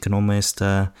flavor, so you can almost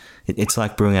it's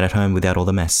like brewing it at home without all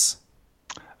the mess.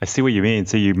 I see what you mean.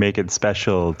 So you make it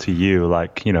special to you,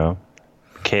 like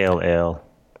kale ale.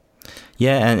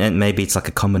 Yeah, and maybe it's like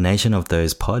a combination of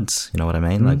those pods. You know what I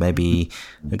mean? Like maybe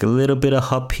like a little bit of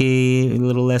hop here, a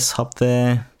little less hop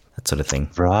there, that sort of thing.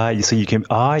 Right. So you can.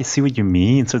 I see what you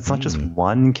mean. So it's not just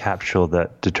one capsule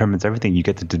that determines everything. You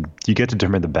get to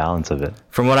determine the balance of it.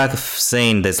 From what I've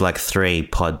seen, there's like 3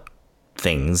 pod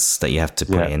things that you have to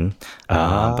put in.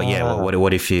 But yeah,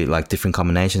 what if you like different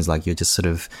combinations? Like you're just sort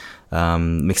of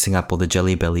mixing up all the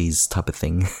Jelly Bellies type of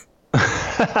thing.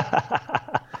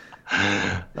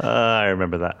 I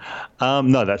remember that.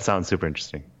 No, that sounds super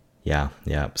interesting. Yeah.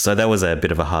 So that was a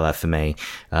bit of a highlight for me.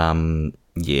 And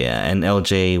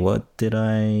LG, what did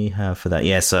I have for that?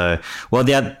 Yeah, so, well,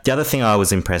 the other thing I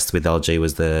was impressed with LG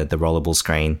was the rollable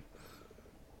screen.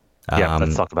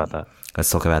 Let's talk about that. Let's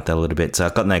talk about that a little bit. So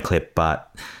I've got no clip,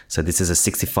 but so this is a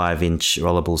 65-inch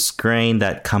rollable screen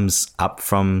that comes up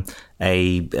from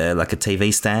a like a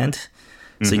TV stand.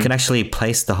 So you can actually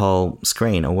place the whole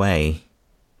screen away.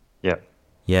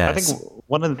 Yeah. I think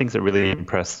one of the things that really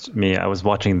impressed me, I was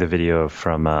watching the video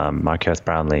from Marques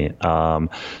Brownlee.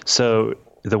 So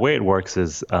the way it works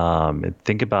is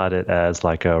think about it as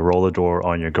like a roller door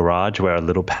on your garage where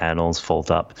little panels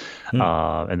fold up.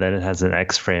 And then it has an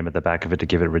X frame at the back of it to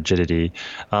give it rigidity.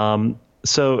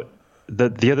 So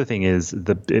the other thing is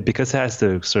because it has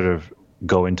to sort of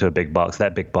go into a big box.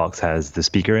 That big box has the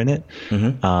speaker in it.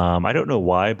 I don't know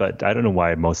why, but I don't know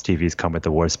why most TVs come with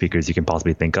the worst speakers you can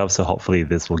possibly think of. So hopefully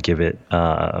this will give it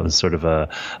sort of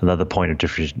another point of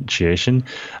differentiation.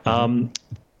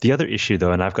 The other issue,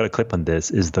 though, and I've got a clip on this,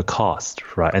 is the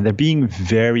cost, right? And they're being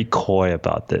very coy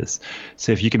about this.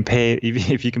 So if you can play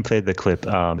the clip,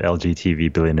 LG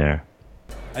TV billionaire.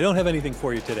 I don't have anything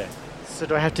for you today. So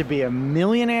do I have to be a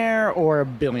millionaire or a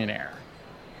billionaire?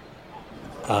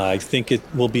 I think it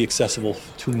will be accessible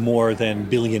to more than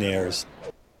billionaires.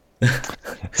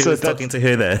 Who's talking to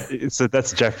who there? So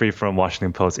that's Jeffrey from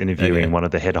Washington Post interviewing one of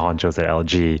the head honchos at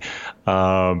LG.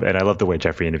 And I love the way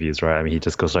Jeffrey interviews, right? I mean, he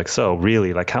just goes like, so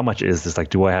really, like, how much is this? Like,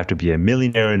 do I have to be a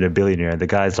millionaire and a billionaire? And the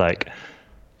guy's like,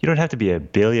 you don't have to be a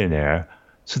billionaire.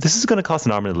 So this is going to cost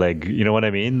an arm and a leg. You know what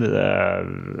I mean?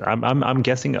 I'm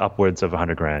guessing upwards of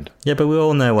 $100,000. Yeah, but we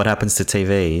all know what happens to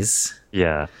TVs.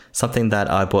 Yeah. Something that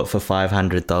I bought for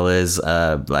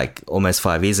 $500, like almost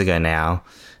 5 years ago now,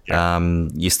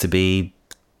 used to be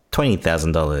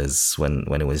 $20,000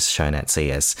 when it was shown at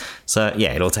CES. So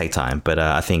yeah, it'll take time, but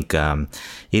I think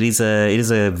it is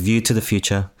a view to the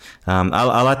future.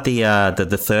 I like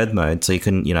the third mode, so you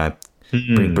can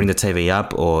bring the TV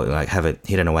up or like have it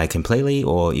hidden away completely,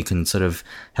 or you can sort of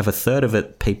have a third of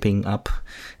it peeping up,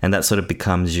 and that sort of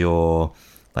becomes your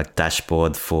like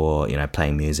dashboard for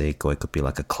playing music, or it could be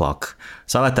like a clock.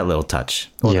 So I like that little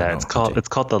touch. It's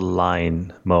called the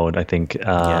line mode, I think,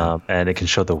 and it can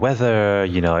show the weather.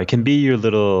 It can be your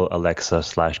little Alexa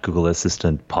 / Google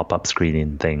Assistant pop-up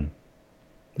screening thing.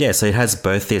 Yeah, so it has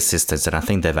both the assistants, and I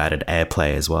think they've added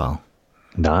AirPlay as well.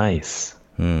 Nice.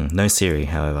 No Siri,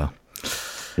 however.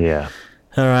 Yeah.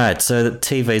 All right, so the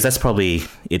TVs, that's probably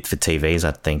it for TVs.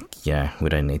 I think, we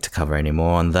don't need to cover any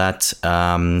more on that.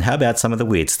 How about some of the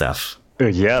weird stuff?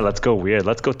 Yeah, let's go weird.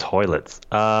 Let's go toilets.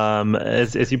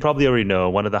 As you probably already know,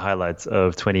 one of the highlights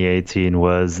of 2018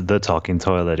 was the talking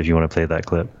toilet, if you want to play that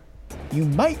clip. You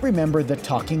might remember the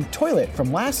talking toilet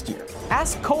from last year.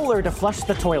 Ask Kohler to flush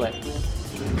the toilet.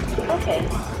 Okay.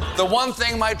 The one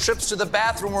thing my trips to the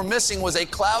bathroom were missing was a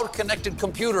cloud-connected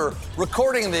computer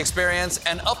recording the experience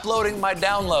and uploading my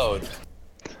download.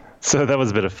 So that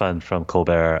was a bit of fun from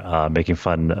Colbert, making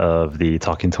fun of the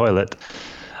talking toilet.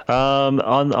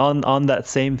 On that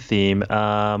same theme,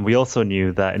 we also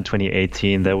knew that in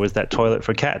 2018 there was that toilet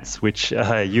for cats, which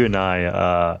you and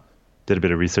I did a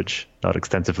bit of research, not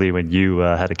extensively, when you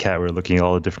had a cat. We were looking at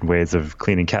all the different ways of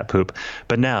cleaning cat poop.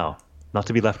 But now, not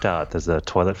to be left out, there's a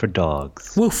toilet for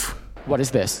dogs. Woof. What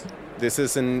is this? This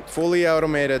is a fully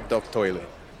automated dog toilet.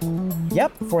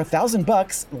 Yep, for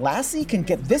 $1,000, Lassie can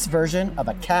get this version of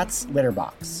a cat's litter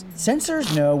box.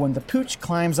 Sensors know when the pooch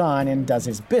climbs on and does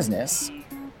his business,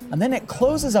 and then it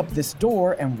closes up this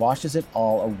door and washes it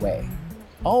all away.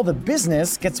 All the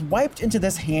business gets wiped into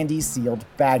this handy sealed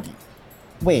baggie.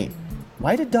 Wait,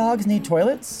 why do dogs need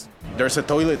toilets? There's a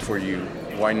toilet for you.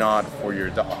 Why not for your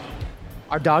dog?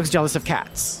 Are dogs jealous of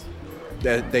cats?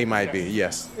 They might be,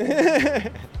 yes.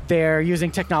 They're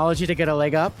using technology to get a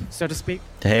leg up, so to speak?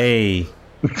 Hey.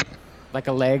 Like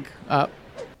a leg up?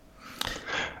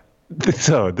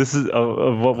 So this is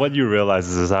what you realize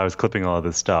is as I was clipping all of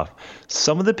this stuff,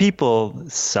 some of the people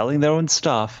selling their own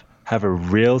stuff have a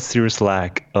real serious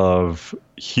lack of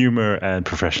humor and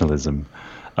professionalism.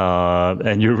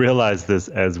 And you realize this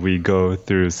as we go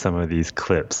through some of these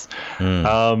clips.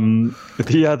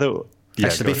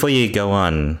 Actually, before you go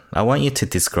on, I want you to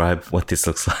describe what this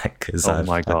looks like. Oh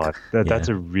my God. That's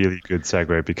a really good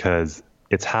segue because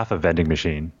it's half a vending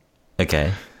machine.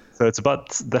 Okay. So it's about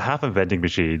the half a vending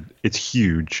machine. It's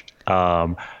huge.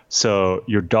 So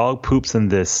your dog poops in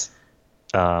this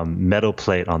metal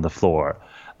plate on the floor,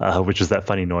 which is that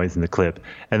funny noise in the clip.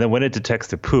 And then when it detects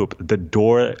the poop, the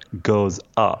door goes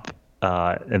up.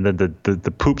 And then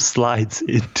the poop slides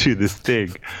into this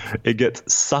thing. It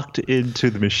gets sucked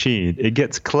into the machine. It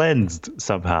gets cleansed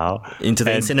somehow. Into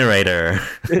the incinerator.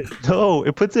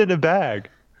 It puts it in a bag.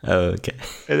 Oh, okay.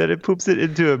 And then it poops it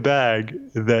into a bag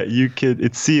that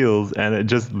it seals and it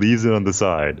just leaves it on the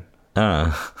side.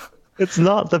 It's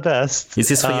not the best. Is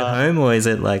this for your home or is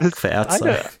it like for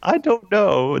outside? I don't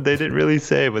know. They didn't really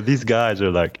say, but these guys are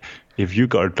like, if you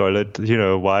got a toilet,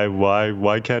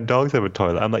 why can't dogs have a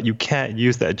toilet? I'm like, you can't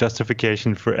use that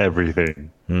justification for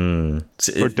everything.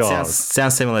 For dogs.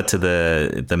 Sounds similar to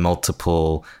the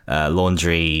multiple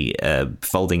laundry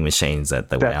folding machines that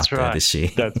were out there this year.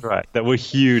 That's right. That were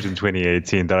huge in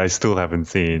 2018 that I still haven't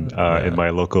seen in my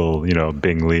local,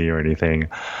 Bing Lee or anything.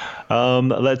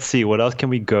 Let's see. What else can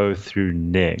we go through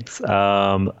next? Since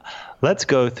we're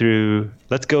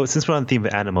on the theme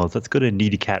of animals, let's go to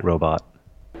Needy Cat Robot.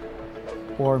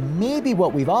 Or maybe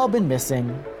what we've all been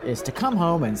missing is to come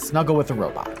home and snuggle with a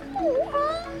robot.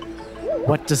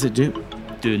 What does it do?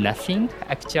 Do nothing,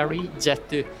 actually, just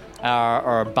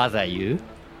or bother you.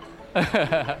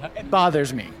 It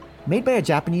bothers me. Made by a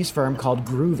Japanese firm called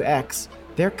GrooveX,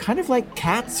 they're kind of like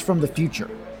cats from the future.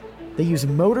 They use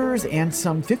motors and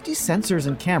some 50 sensors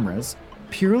and cameras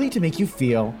purely to make you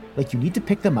feel like you need to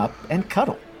pick them up and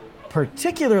cuddle.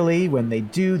 Particularly when they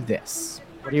do this.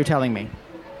 What are you telling me?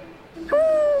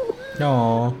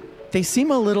 No. They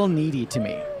seem a little needy to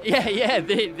me. Yeah,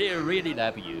 they really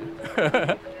love you.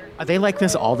 Are they like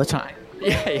this all the time?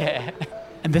 Yeah.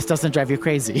 And this doesn't drive you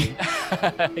crazy?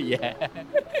 Yeah.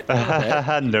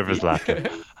 Nervous laughter.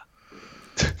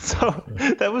 So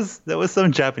that was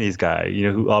some Japanese guy,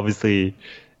 who obviously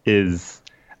is.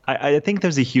 I think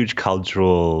there's a huge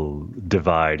cultural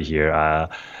divide here.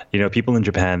 People in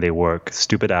Japan, they work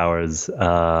stupid hours.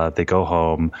 They go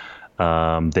home.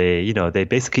 They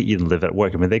basically eat and live at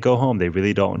work. I mean, they go home, they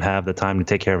really don't have the time to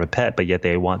take care of a pet, but yet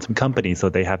they want some company. So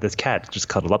they have this cat just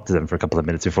cuddle up to them for a couple of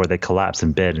minutes before they collapse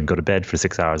in bed and go to bed for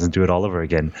 6 hours and do it all over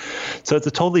again. So it's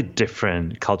a totally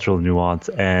different cultural nuance.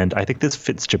 And I think this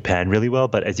fits Japan really well.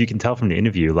 But as you can tell from the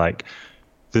interview, like,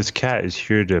 this cat is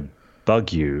here to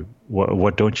bug you.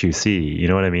 What don't you see? You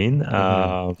know what I mean?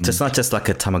 So it's not just like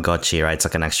a Tamagotchi, right? It's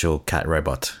like an actual cat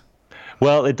robot.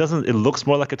 Well, it doesn't. It looks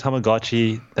more like a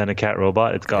Tamagotchi than a cat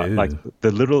robot. It's got like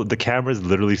the camera is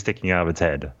literally sticking out of its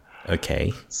head.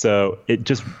 Okay. So it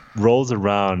just rolls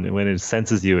around, and when it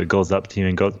senses you, it goes up to you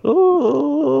and goes,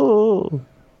 "Ooh."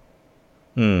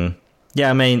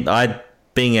 Yeah, I mean,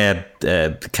 being a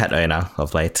cat owner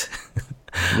of late,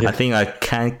 I think I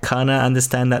can kind of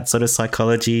understand that sort of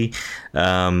psychology. But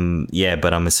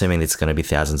I'm assuming it's going to be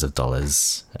thousands of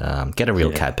dollars. Get a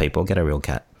real cat, people. Get a real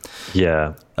cat.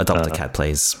 Yeah. Adopt a cat,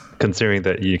 please. Considering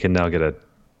that you can now get an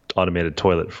automated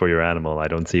toilet for your animal, I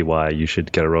don't see why you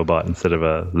should get a robot instead of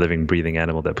a living, breathing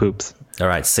animal that poops. All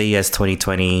right, CES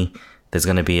 2020, there's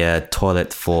going to be a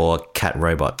toilet for cat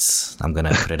robots. I'm going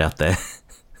to put it out there.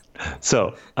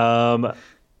 So,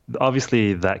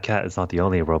 obviously, that cat is not the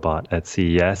only robot at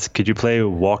CES. Could you play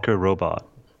Walker Robot?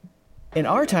 In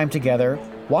our time together,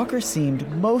 Walker seemed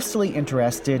mostly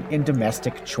interested in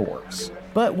domestic chores.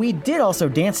 But we did also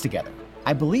dance together.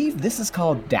 I believe this is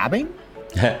called dabbing?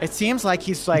 It seems like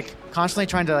he's constantly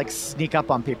trying to sneak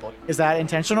up on people. Is that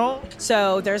intentional?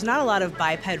 So there's not a lot of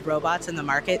biped robots in the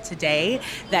market today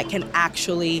that can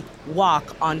actually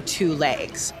walk on two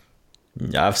legs.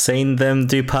 I've seen them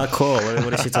do parkour.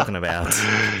 What is she talking about?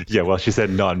 Yeah, well, she said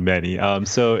not many.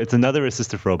 So it's another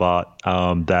assistive robot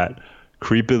that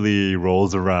creepily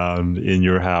rolls around in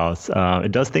your house.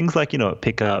 It does things like,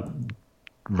 pick up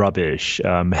rubbish,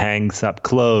 hangs up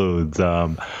clothes.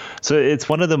 So it's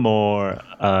one of the more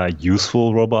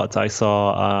useful robots I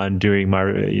saw during my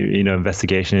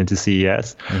investigation into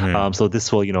CES. So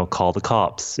this will call the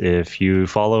cops if you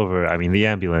fall over. I mean the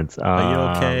ambulance. Are you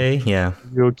okay? Yeah.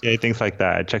 You okay? Things like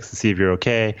that. It checks to see if you're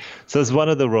okay. So it's one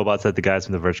of the robots that the guys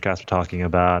from the Vergecast were talking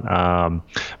about.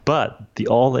 But the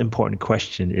all important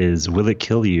question is, will it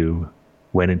kill you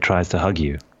when it tries to hug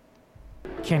you?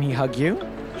 Can he hug you?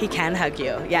 He can hug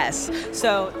you, yes.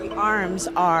 So the arms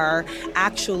are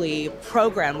actually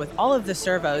programmed with all of the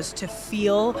servos to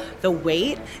feel the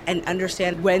weight and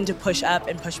understand when to push up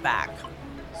and push back.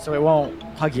 So it won't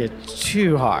hug you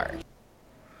too hard.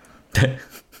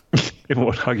 It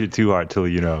won't hug you too hard till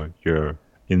your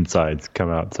insides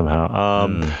come out somehow.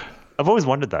 I've always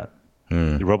wondered that.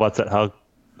 The robots that hug,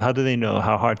 how do they know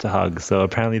how hard to hug? So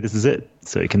apparently this is it.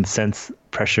 So it can sense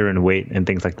pressure and weight and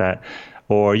things like that.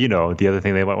 Or, the other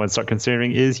thing they might want to start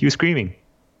considering is you screaming.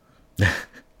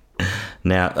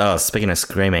 Now, speaking of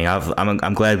screaming,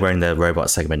 I'm glad we're in the robot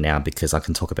segment now because I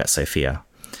can talk about Sophia.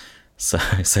 So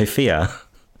Sophia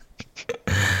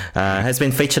has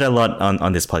been featured a lot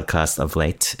on this podcast of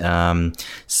late.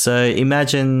 So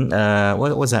imagine,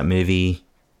 what was that movie?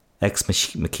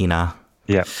 Ex Machina.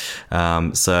 Yeah.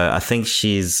 So I think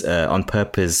she's on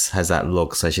purpose has that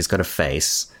look. So she's got a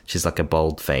face. She's like a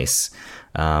bold face.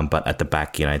 But at the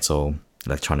back, it's all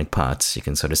electronic parts. You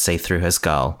can sort of see through her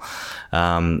skull.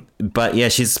 But yeah,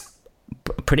 she's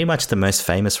pretty much the most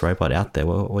famous robot out there.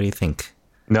 What do you think?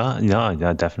 No,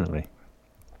 definitely.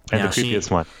 And the creepiest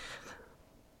one.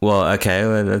 Well, okay,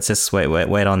 let's just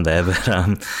wait on there.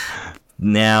 But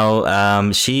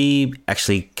now she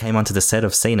actually came onto the set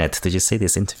of CNET. Did you see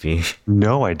this interview?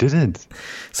 No, I didn't.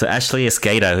 So Ashley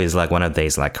Escada, who's like one of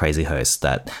these like crazy hosts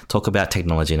that talk about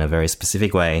technology in a very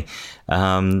specific way,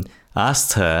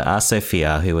 asked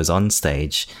Sophia, who was on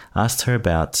stage, asked her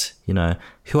about,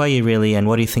 who are you really and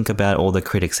what do you think about all the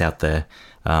critics out there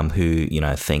who,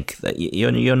 think that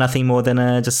you're nothing more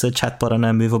than just a chatbot on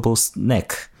a movable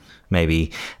neck,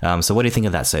 maybe. So what do you think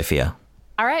of that, Sophia?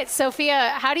 All right,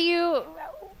 Sophia, how do you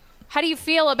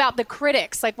feel about the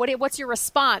critics? Like, what's your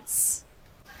response?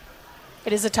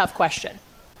 It is a tough question.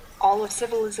 All of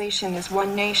civilization is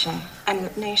one nation, and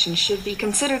that nation should be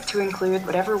considered to include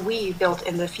whatever we built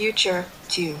in the future,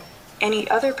 too. Any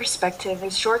other perspective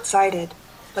is short-sighted,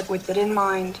 but with it in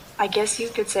mind, I guess you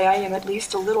could say I am at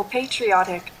least a little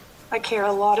patriotic. I care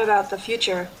a lot about the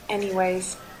future,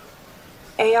 anyways.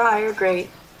 AI are great.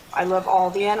 I love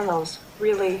all the animals,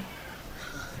 really.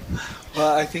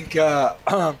 Well, I think that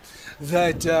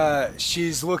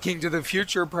she's looking to the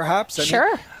future, perhaps.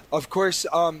 Sure. Of course,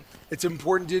 it's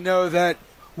important to know that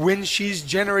when she's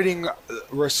generating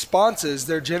responses,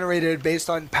 they're generated based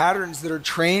on patterns that are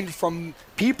trained from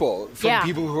people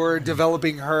who are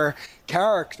developing her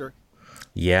character.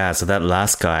 Yeah, so that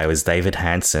last guy was David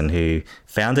Hansen, who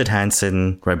founded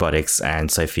Hansen Robotics,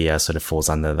 and Sophia sort of falls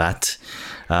under that.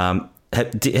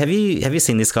 Have you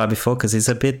seen this guy before? Because he's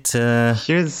a bit.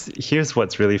 Here's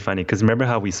what's really funny. Because remember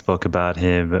how we spoke about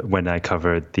him when I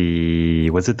covered the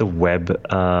web?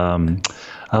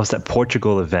 Was that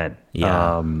Portugal event?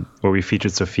 Yeah. Where we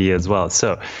featured Sophia as well.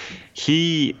 So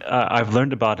I've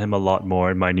learned about him a lot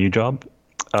more in my new job.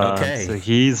 Okay. So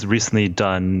he's recently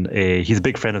done he's a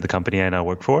big friend of the company I now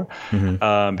work for,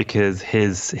 because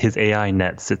his AI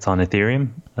net sits on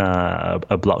Ethereum,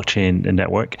 a blockchain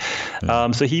network.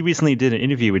 So he recently did an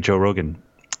interview with Joe Rogan,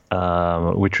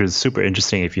 which was super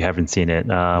interesting if you haven't seen it.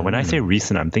 When I say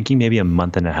recent, I'm thinking maybe a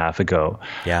month and a half ago.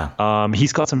 Yeah.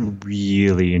 He's got some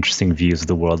really interesting views of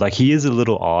the world. Like, he is a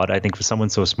little odd. I think for someone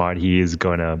so smart, he is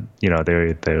going to,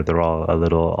 they're all a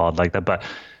little odd like that. But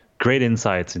great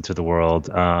insights into the world.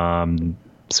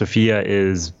 Sophia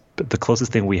is the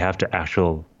closest thing we have to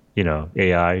actual,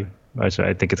 AI. I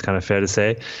think it's kind of fair to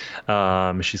say.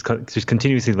 She's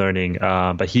continuously learning,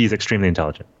 but he's extremely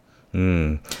intelligent.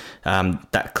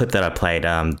 That clip that I played,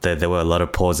 there were a lot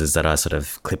of pauses that I sort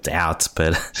of clipped out,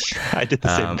 but I did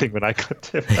the same thing when I clipped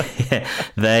him.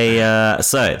 Yeah,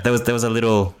 so there was a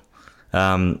little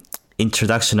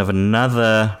introduction of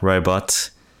another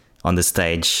robot on the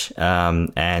stage,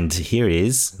 and here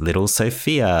is little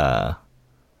Sophia.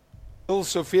 Little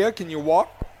Sophia, can you walk?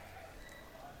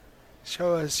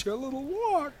 Show us your little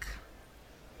walk.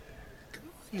 Come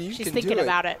on, you She's can thinking do it.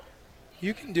 about it.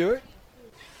 You can do it.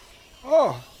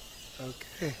 Oh,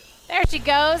 okay. There she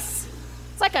goes.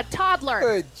 It's like a toddler.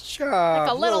 Good job. Like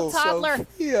a little toddler.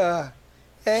 Sophia.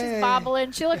 Hey. She's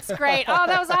bobbling. She looks great. Oh,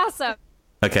 that was awesome.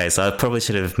 Okay, so I probably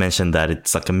should have mentioned that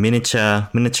it's like a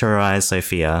miniaturized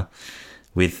Sophia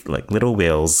with like little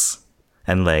wheels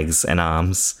and legs and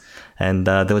arms, and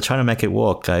they were trying to make it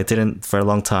walk. It didn't for a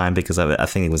long time because I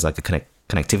think it was like a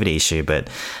connectivity issue. But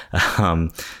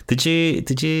did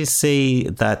you see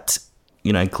that,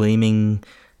 you know, gleaming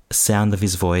sound of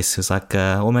his voice? It was like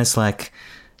almost like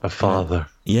a father.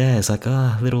 Yeah, it's like,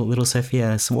 oh, little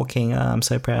Sophia is walking. Oh, I'm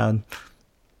so proud.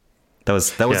 That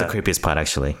was the creepiest part,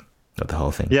 actually, of the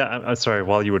whole thing. Yeah, I'm sorry.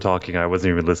 While you were talking, I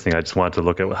wasn't even listening. I just wanted to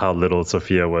look at how little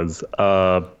Sophia was.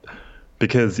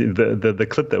 Because the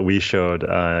clip that we showed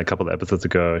a couple of episodes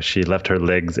ago, she left her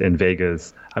legs in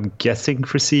Vegas, I'm guessing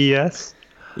for CES.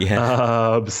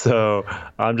 Yeah. So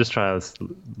I'm just trying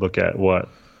to look at what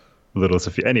little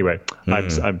Sophia. Anyway,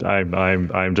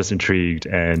 I'm just intrigued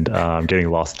and getting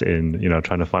lost in, you know,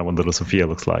 trying to find what little Sophia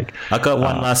looks like. I got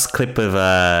one last clip of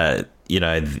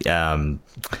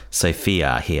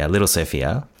Sophia here, little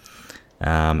Sophia,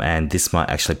 and this might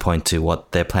actually point to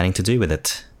what they're planning to do with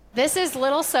it. This is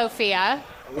little Sophia.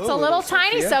 It's a little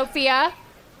tiny Sophia.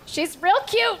 She's real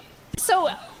cute. So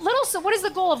what is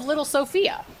the goal of little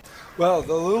Sophia? Well,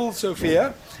 the little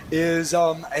Sophia is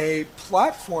a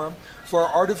platform for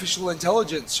artificial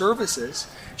intelligence services.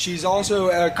 She's also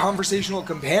a conversational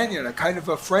companion, a kind of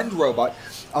a friend robot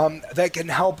that can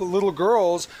help little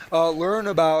girls learn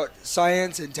about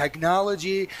science and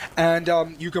technology. And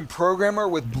you can program her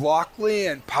with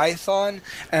Blockly and Python,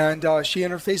 and she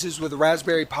interfaces with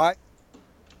Raspberry Pi.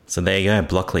 So there you go,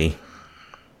 Blockly.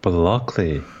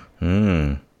 Blockly.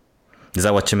 Is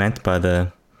that what you meant by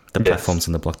the platforms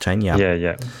on the blockchain? Yeah.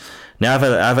 Yeah. Now I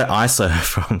have an ISO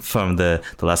from the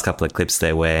last couple of clips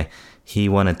there where he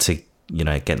wanted to, you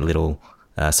know, get little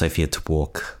Sophia to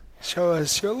walk. Show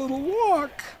us your little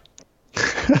walk.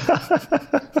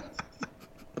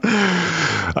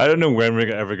 I don't know when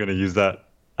we're ever going to use that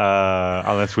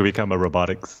unless we become a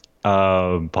robotics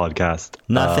podcast.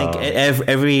 No, I think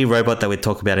every robot that we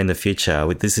talk about in the future,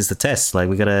 this is the test. Like,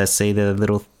 we got to see the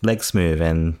little legs move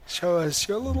and... Show us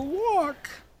your little walk.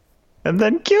 And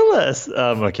then kill us.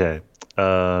 Okay.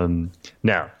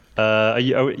 Now, do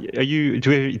you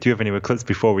have any more clips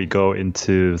before we go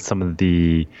into some of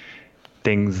the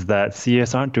things that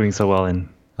CES aren't doing so well in?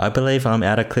 I believe I'm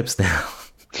out of clips now.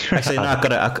 Actually, no, I've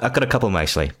got a couple more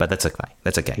actually, but that's okay.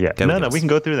 That's okay. Yeah. No, we can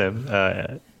go through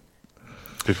them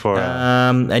before.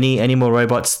 Any more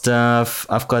robot stuff?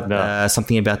 I've got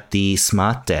something about the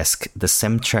smart desk, the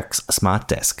Semtrex smart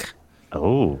desk.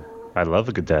 Oh. I love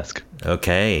a good desk.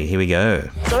 Okay, here we go.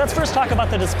 So let's first talk about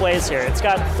the displays here. It's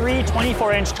got 3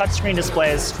 24-inch touchscreen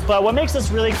displays, but what makes this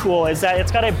really cool is that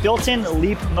it's got a built-in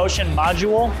Leap Motion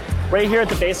module right here at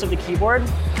the base of the keyboard.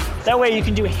 That way you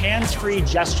can do hands-free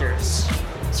gestures.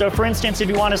 So for instance, if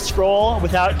you want to scroll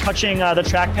without touching the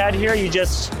trackpad here, you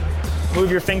just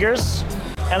move your fingers.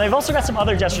 And they've also got some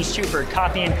other gestures too for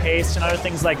copy and paste and other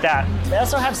things like that. They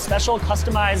also have special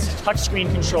customized touchscreen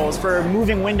controls for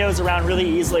moving windows around really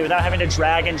easily without having to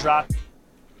drag and drop.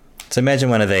 So imagine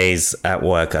one of these at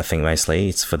work. I think mostly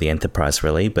it's for the enterprise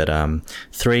really, but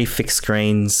 3 fixed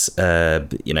screens,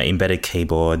 embedded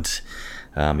keyboard.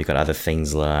 You've got other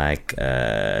things like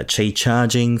Qi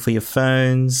charging for your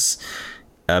phones,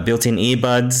 built-in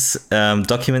earbuds,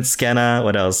 document scanner.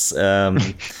 What else?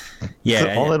 Yeah, it's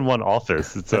an all-in-one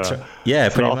office. It's pretty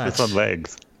an office much on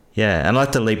legs. Yeah, and I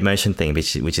like the Leap Motion thing,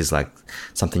 which is like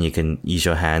something you can use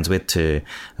your hands with to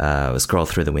scroll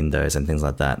through the windows and things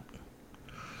like that.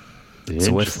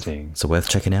 Interesting. So worth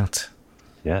checking out.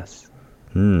 Yes.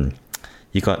 You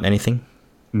got anything?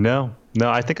 No,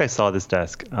 I think I saw this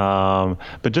desk.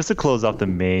 But just to close off the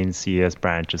main CES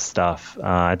branch of stuff,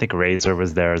 I think Razer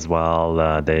was there as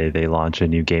well. They launched a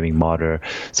new gaming monitor.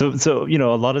 So you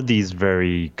know, a lot of these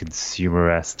very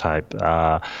consumer-esque type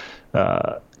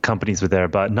companies were there,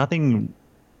 but nothing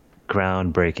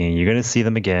groundbreaking. You're going to see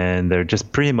them again. They're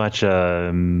just pretty much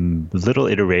little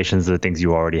iterations of the things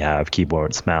you already have: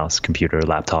 keyboards, mouse, computer,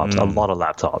 laptops. A lot of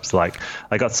laptops. Like,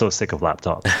 I got so sick of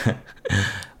laptops.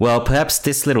 Well, perhaps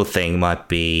this little thing might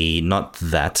be not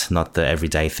the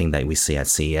everyday thing that we see at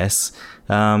CES.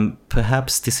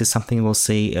 Perhaps this is something we'll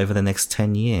see over the next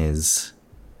 10 years.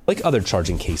 Like other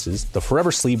charging cases, the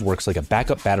Forever Sleeve works like a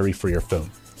backup battery for your phone,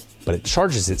 but it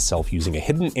charges itself using a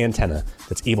hidden antenna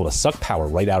that's able to suck power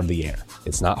right out of the air.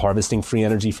 It's not harvesting free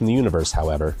energy from the universe,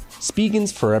 however.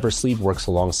 Spiegen's Forever Sleeve works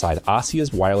alongside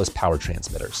ASIA's wireless power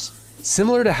transmitters.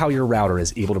 Similar to how your router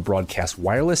is able to broadcast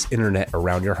wireless internet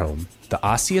around your home, the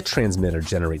ASIA transmitter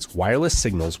generates wireless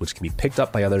signals which can be picked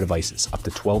up by other devices up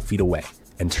to 12 feet away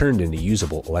and turned into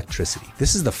usable electricity.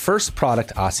 This is the first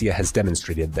product ASIA has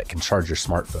demonstrated that can charge your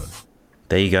smartphone.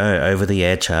 There you go,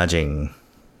 over-the-air charging.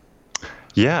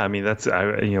 Yeah, I mean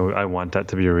I want that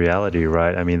to be a reality,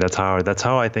 right? I mean that's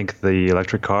how I think the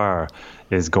electric car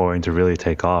is going to really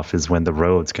take off is when the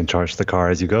roads can charge the car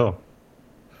as you go.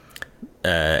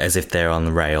 As if they're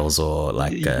on rails or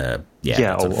like or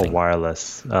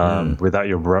wireless, without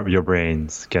your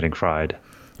brains getting fried.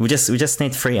 We just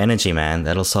need free energy, man.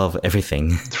 That'll solve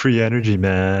everything. Free energy,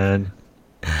 man.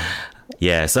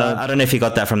 Yeah, so I don't know if you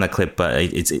got that from the clip, but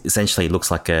it essentially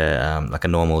looks like a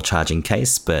normal charging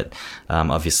case, but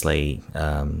obviously,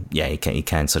 you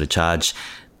can sort of charge.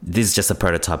 This is just a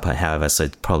prototype, however, so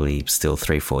it's probably still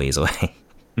 3-4 years away.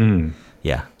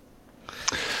 Yeah.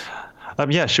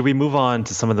 Should we move on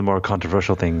to some of the more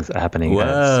controversial things happening?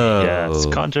 Whoa. Yes,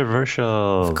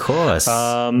 controversial. Of course.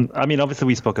 Obviously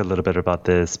we spoke a little bit about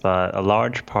this, but a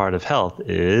large part of health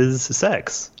is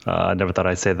sex. I never thought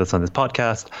I'd say this on this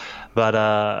podcast, but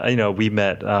we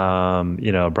met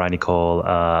Bryony Cole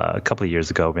a couple of years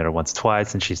ago. We met her once or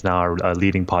twice, and she's now a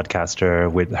leading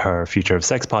podcaster with her Future of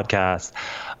Sex podcast.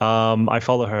 I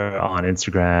follow her on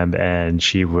Instagram, and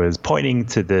she was pointing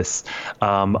to this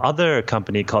other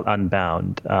company called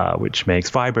Unbound, which makes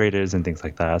vibrators and things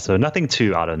like that. So nothing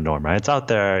too out of the norm, right? It's out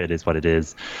there. It is what it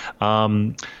is.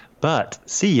 But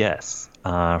CES,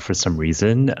 for some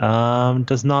reason,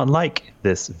 does not like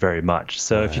this very much.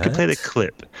 So if you could play the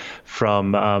clip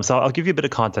from, so I'll give you a bit of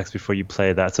context before you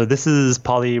play that. So this is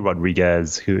Polly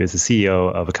Rodriguez, who is the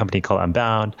CEO of a company called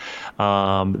Unbound.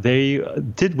 They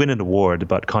did win an award,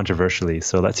 but controversially.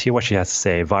 So let's hear what she has to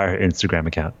say via her Instagram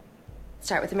account.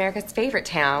 Start with America's favorite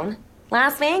town,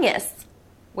 Las Vegas,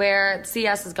 where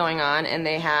CES is going on, and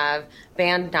they have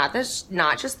banned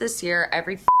not just this year,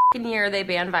 every year they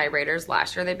ban vibrators.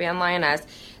 Last year they banned Lioness.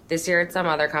 This year it's some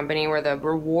other company where the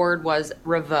reward was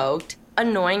revoked.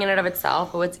 Annoying in and of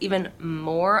itself, but what's even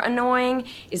more annoying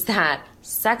is that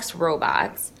sex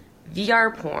robots,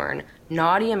 VR porn,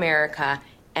 Naughty America,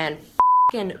 and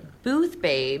f***ing booth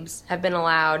babes have been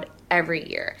allowed every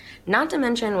year. Not to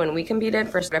mention when we competed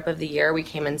for Startup of the Year, we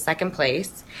came in second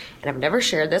place, and I've never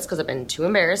shared this because I've been too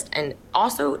embarrassed and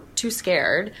also too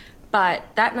scared. But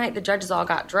that night, the judges all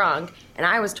got drunk, and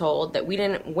I was told that we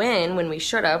didn't win when we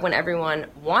should have, when everyone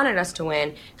wanted us to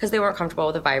win, because they weren't comfortable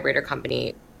with the vibrator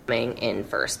company coming in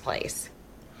first place.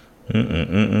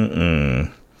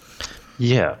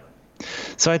 Yeah.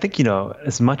 So I think,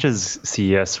 as much as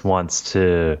CES wants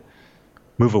to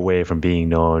move away from being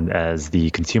known as the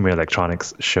consumer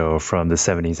electronics show from the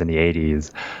 70s and the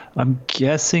 80s, I'm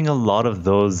guessing a lot of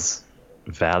those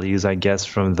values, from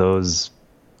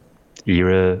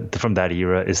that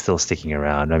era is still sticking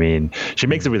around. I mean, she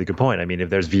makes a really good point. I mean, if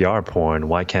there's VR porn,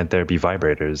 why can't there be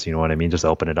vibrators? You know what I mean? Just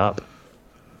open it up.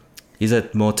 Is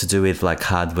it more to do with like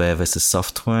hardware versus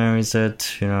software? Is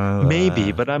it,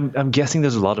 maybe, but I'm guessing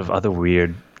there's a lot of other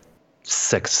weird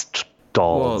sex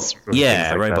dolls.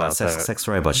 Robots, sex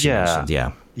robots.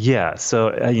 Yeah. Yeah, so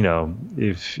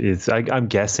if it's, I'm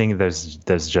guessing there's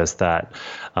just that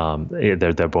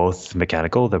they're both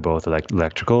mechanical, they're both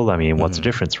electrical. I mean, what's the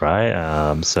difference,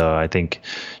 right? So I think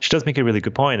she does make a really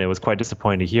good point. It was quite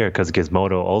disappointing to hear because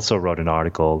Gizmodo also wrote an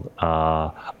article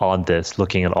on this,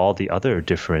 looking at all the other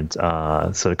different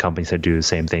sort of companies that do the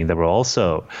same thing that were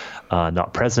also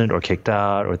not present or kicked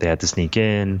out or they had to sneak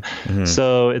in.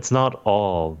 So it's not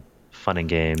all fun and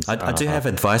games. I do have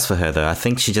advice for her though. I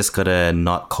think she just gotta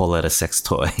not call it a sex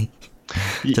toy.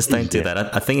 Just don't do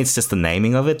that. I think it's just the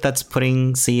naming of it that's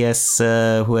putting CES,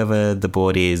 whoever the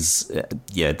board is,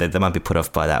 they might be put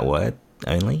off by that word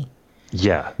only.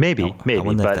 Yeah, maybe. I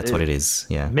wonder if that's what it is.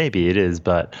 Yeah, maybe it is,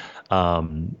 but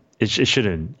it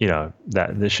shouldn't.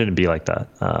 That it shouldn't be like that.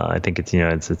 I think it's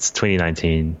it's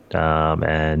 2019,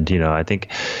 and I think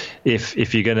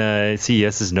if you're gonna,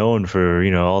 CES is known for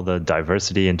all the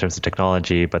diversity in terms of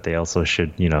technology, but they also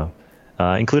should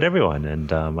include everyone,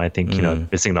 and I think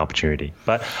missing an opportunity.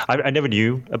 But I never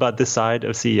knew about this side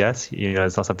of CES.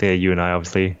 It's not something that you and I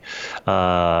obviously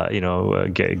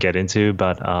get into,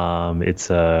 but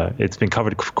it's been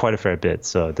covered quite a fair bit.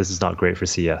 So this is not great for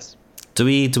CES. Do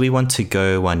we want to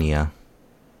go 1 year?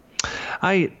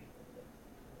 I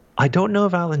don't know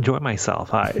if I'll enjoy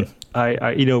myself. I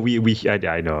know we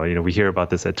hear about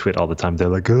this at Twit all the time. They're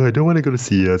like, oh, I don't want to go to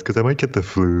CES because I might get the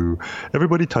flu.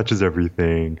 Everybody touches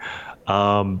everything,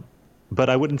 but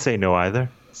I wouldn't say no either.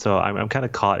 So I'm kind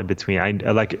of caught in between.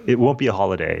 It won't be a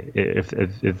holiday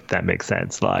if that makes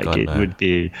sense. Would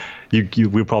be you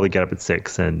would probably get up at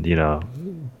 6 and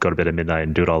go to bed at midnight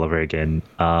and do it all over again.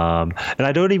 And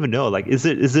I don't even know. Is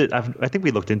it? I think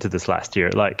we looked into this last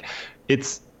year.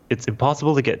 It's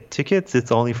impossible to get tickets.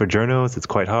 It's only for journos. It's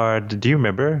quite hard. Do you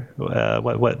remember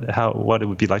what it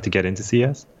would be like to get into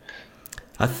CES?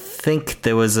 I think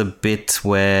there was a bit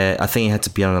where I think you had to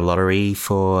be on a lottery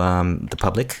for the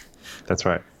public. That's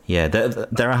right. Yeah,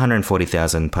 there are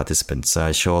 140,000 participants,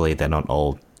 so surely they're not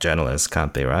all journalists,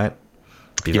 can't they, right?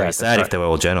 It'd be very sad if they were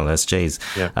all journalists, geez.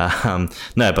 Yeah.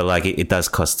 No, but like it does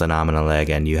cost an arm and a leg,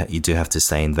 and you do have to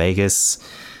stay in Vegas.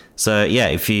 So yeah,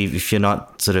 if you're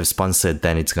not sort of sponsored,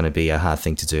 then it's going to be a hard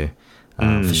thing to do,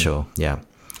 for sure. Yeah.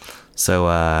 So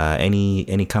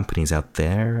any companies out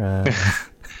there?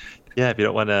 Yeah, if you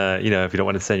don't want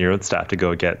to send your own staff to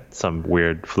go get some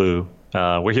weird flu,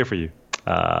 we're here for you.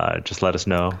 Just let us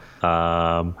know.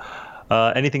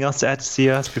 Anything else to add to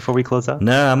CES before we close out?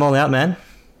 No, I'm all out, man.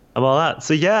 I'm all out.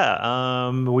 So yeah,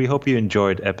 we hope you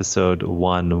enjoyed episode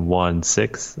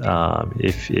 116.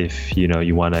 If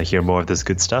you want to hear more of this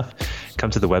good stuff, come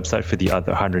to the website for the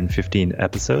other 115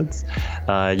 episodes.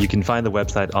 You can find the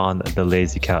website on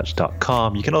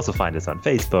thelazycouch.com. You can also find us on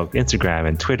Facebook, Instagram,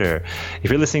 and Twitter.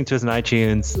 If you're listening to us on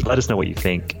iTunes, let us know what you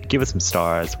think. Give us some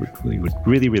stars. We would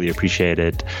really, really appreciate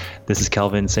it. This is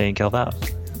Kelvin saying Kelv out.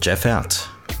 Jeff out.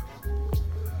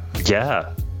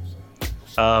 Yeah.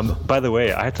 By the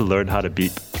way, I had to learn how to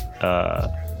beat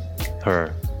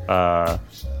her. I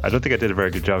don't think I did a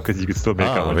very good job because you could still make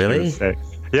out what really? she was saying.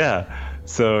 Yeah.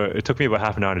 So it took me about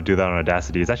half an hour to do that on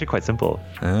Audacity. It's actually quite simple.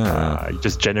 You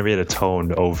just generate a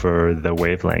tone over the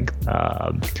wavelength.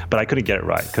 But I couldn't get it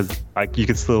right because you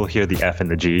could still hear the F and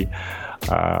the G.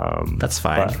 That's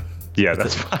fine. Yeah,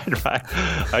 that's fine, right?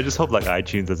 I just hope like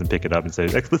iTunes doesn't pick it up and say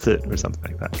explicit or something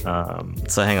like that.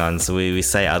 So hang on. So we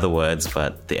say other words,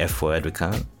 but the F word we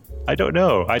can't? I don't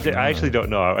know. I actually don't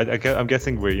know. I'm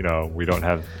guessing we don't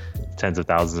have tens of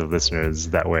thousands of listeners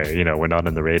that way. We're not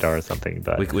on the radar or something.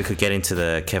 But we could get into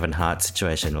the Kevin Hart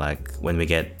situation, like when we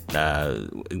get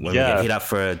we get hit up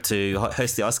to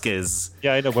host the Oscars.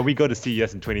 Yeah, I know. When we go to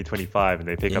CES in 2025 and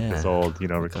they pick up this old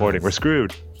recording, we're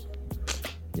screwed.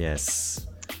 Yes.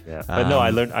 Yeah, but no,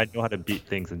 I know how to beat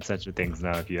things and censor things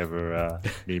now. If you ever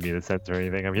need me to censor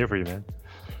anything, I'm here for you, man.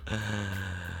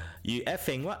 You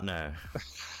effing what? No.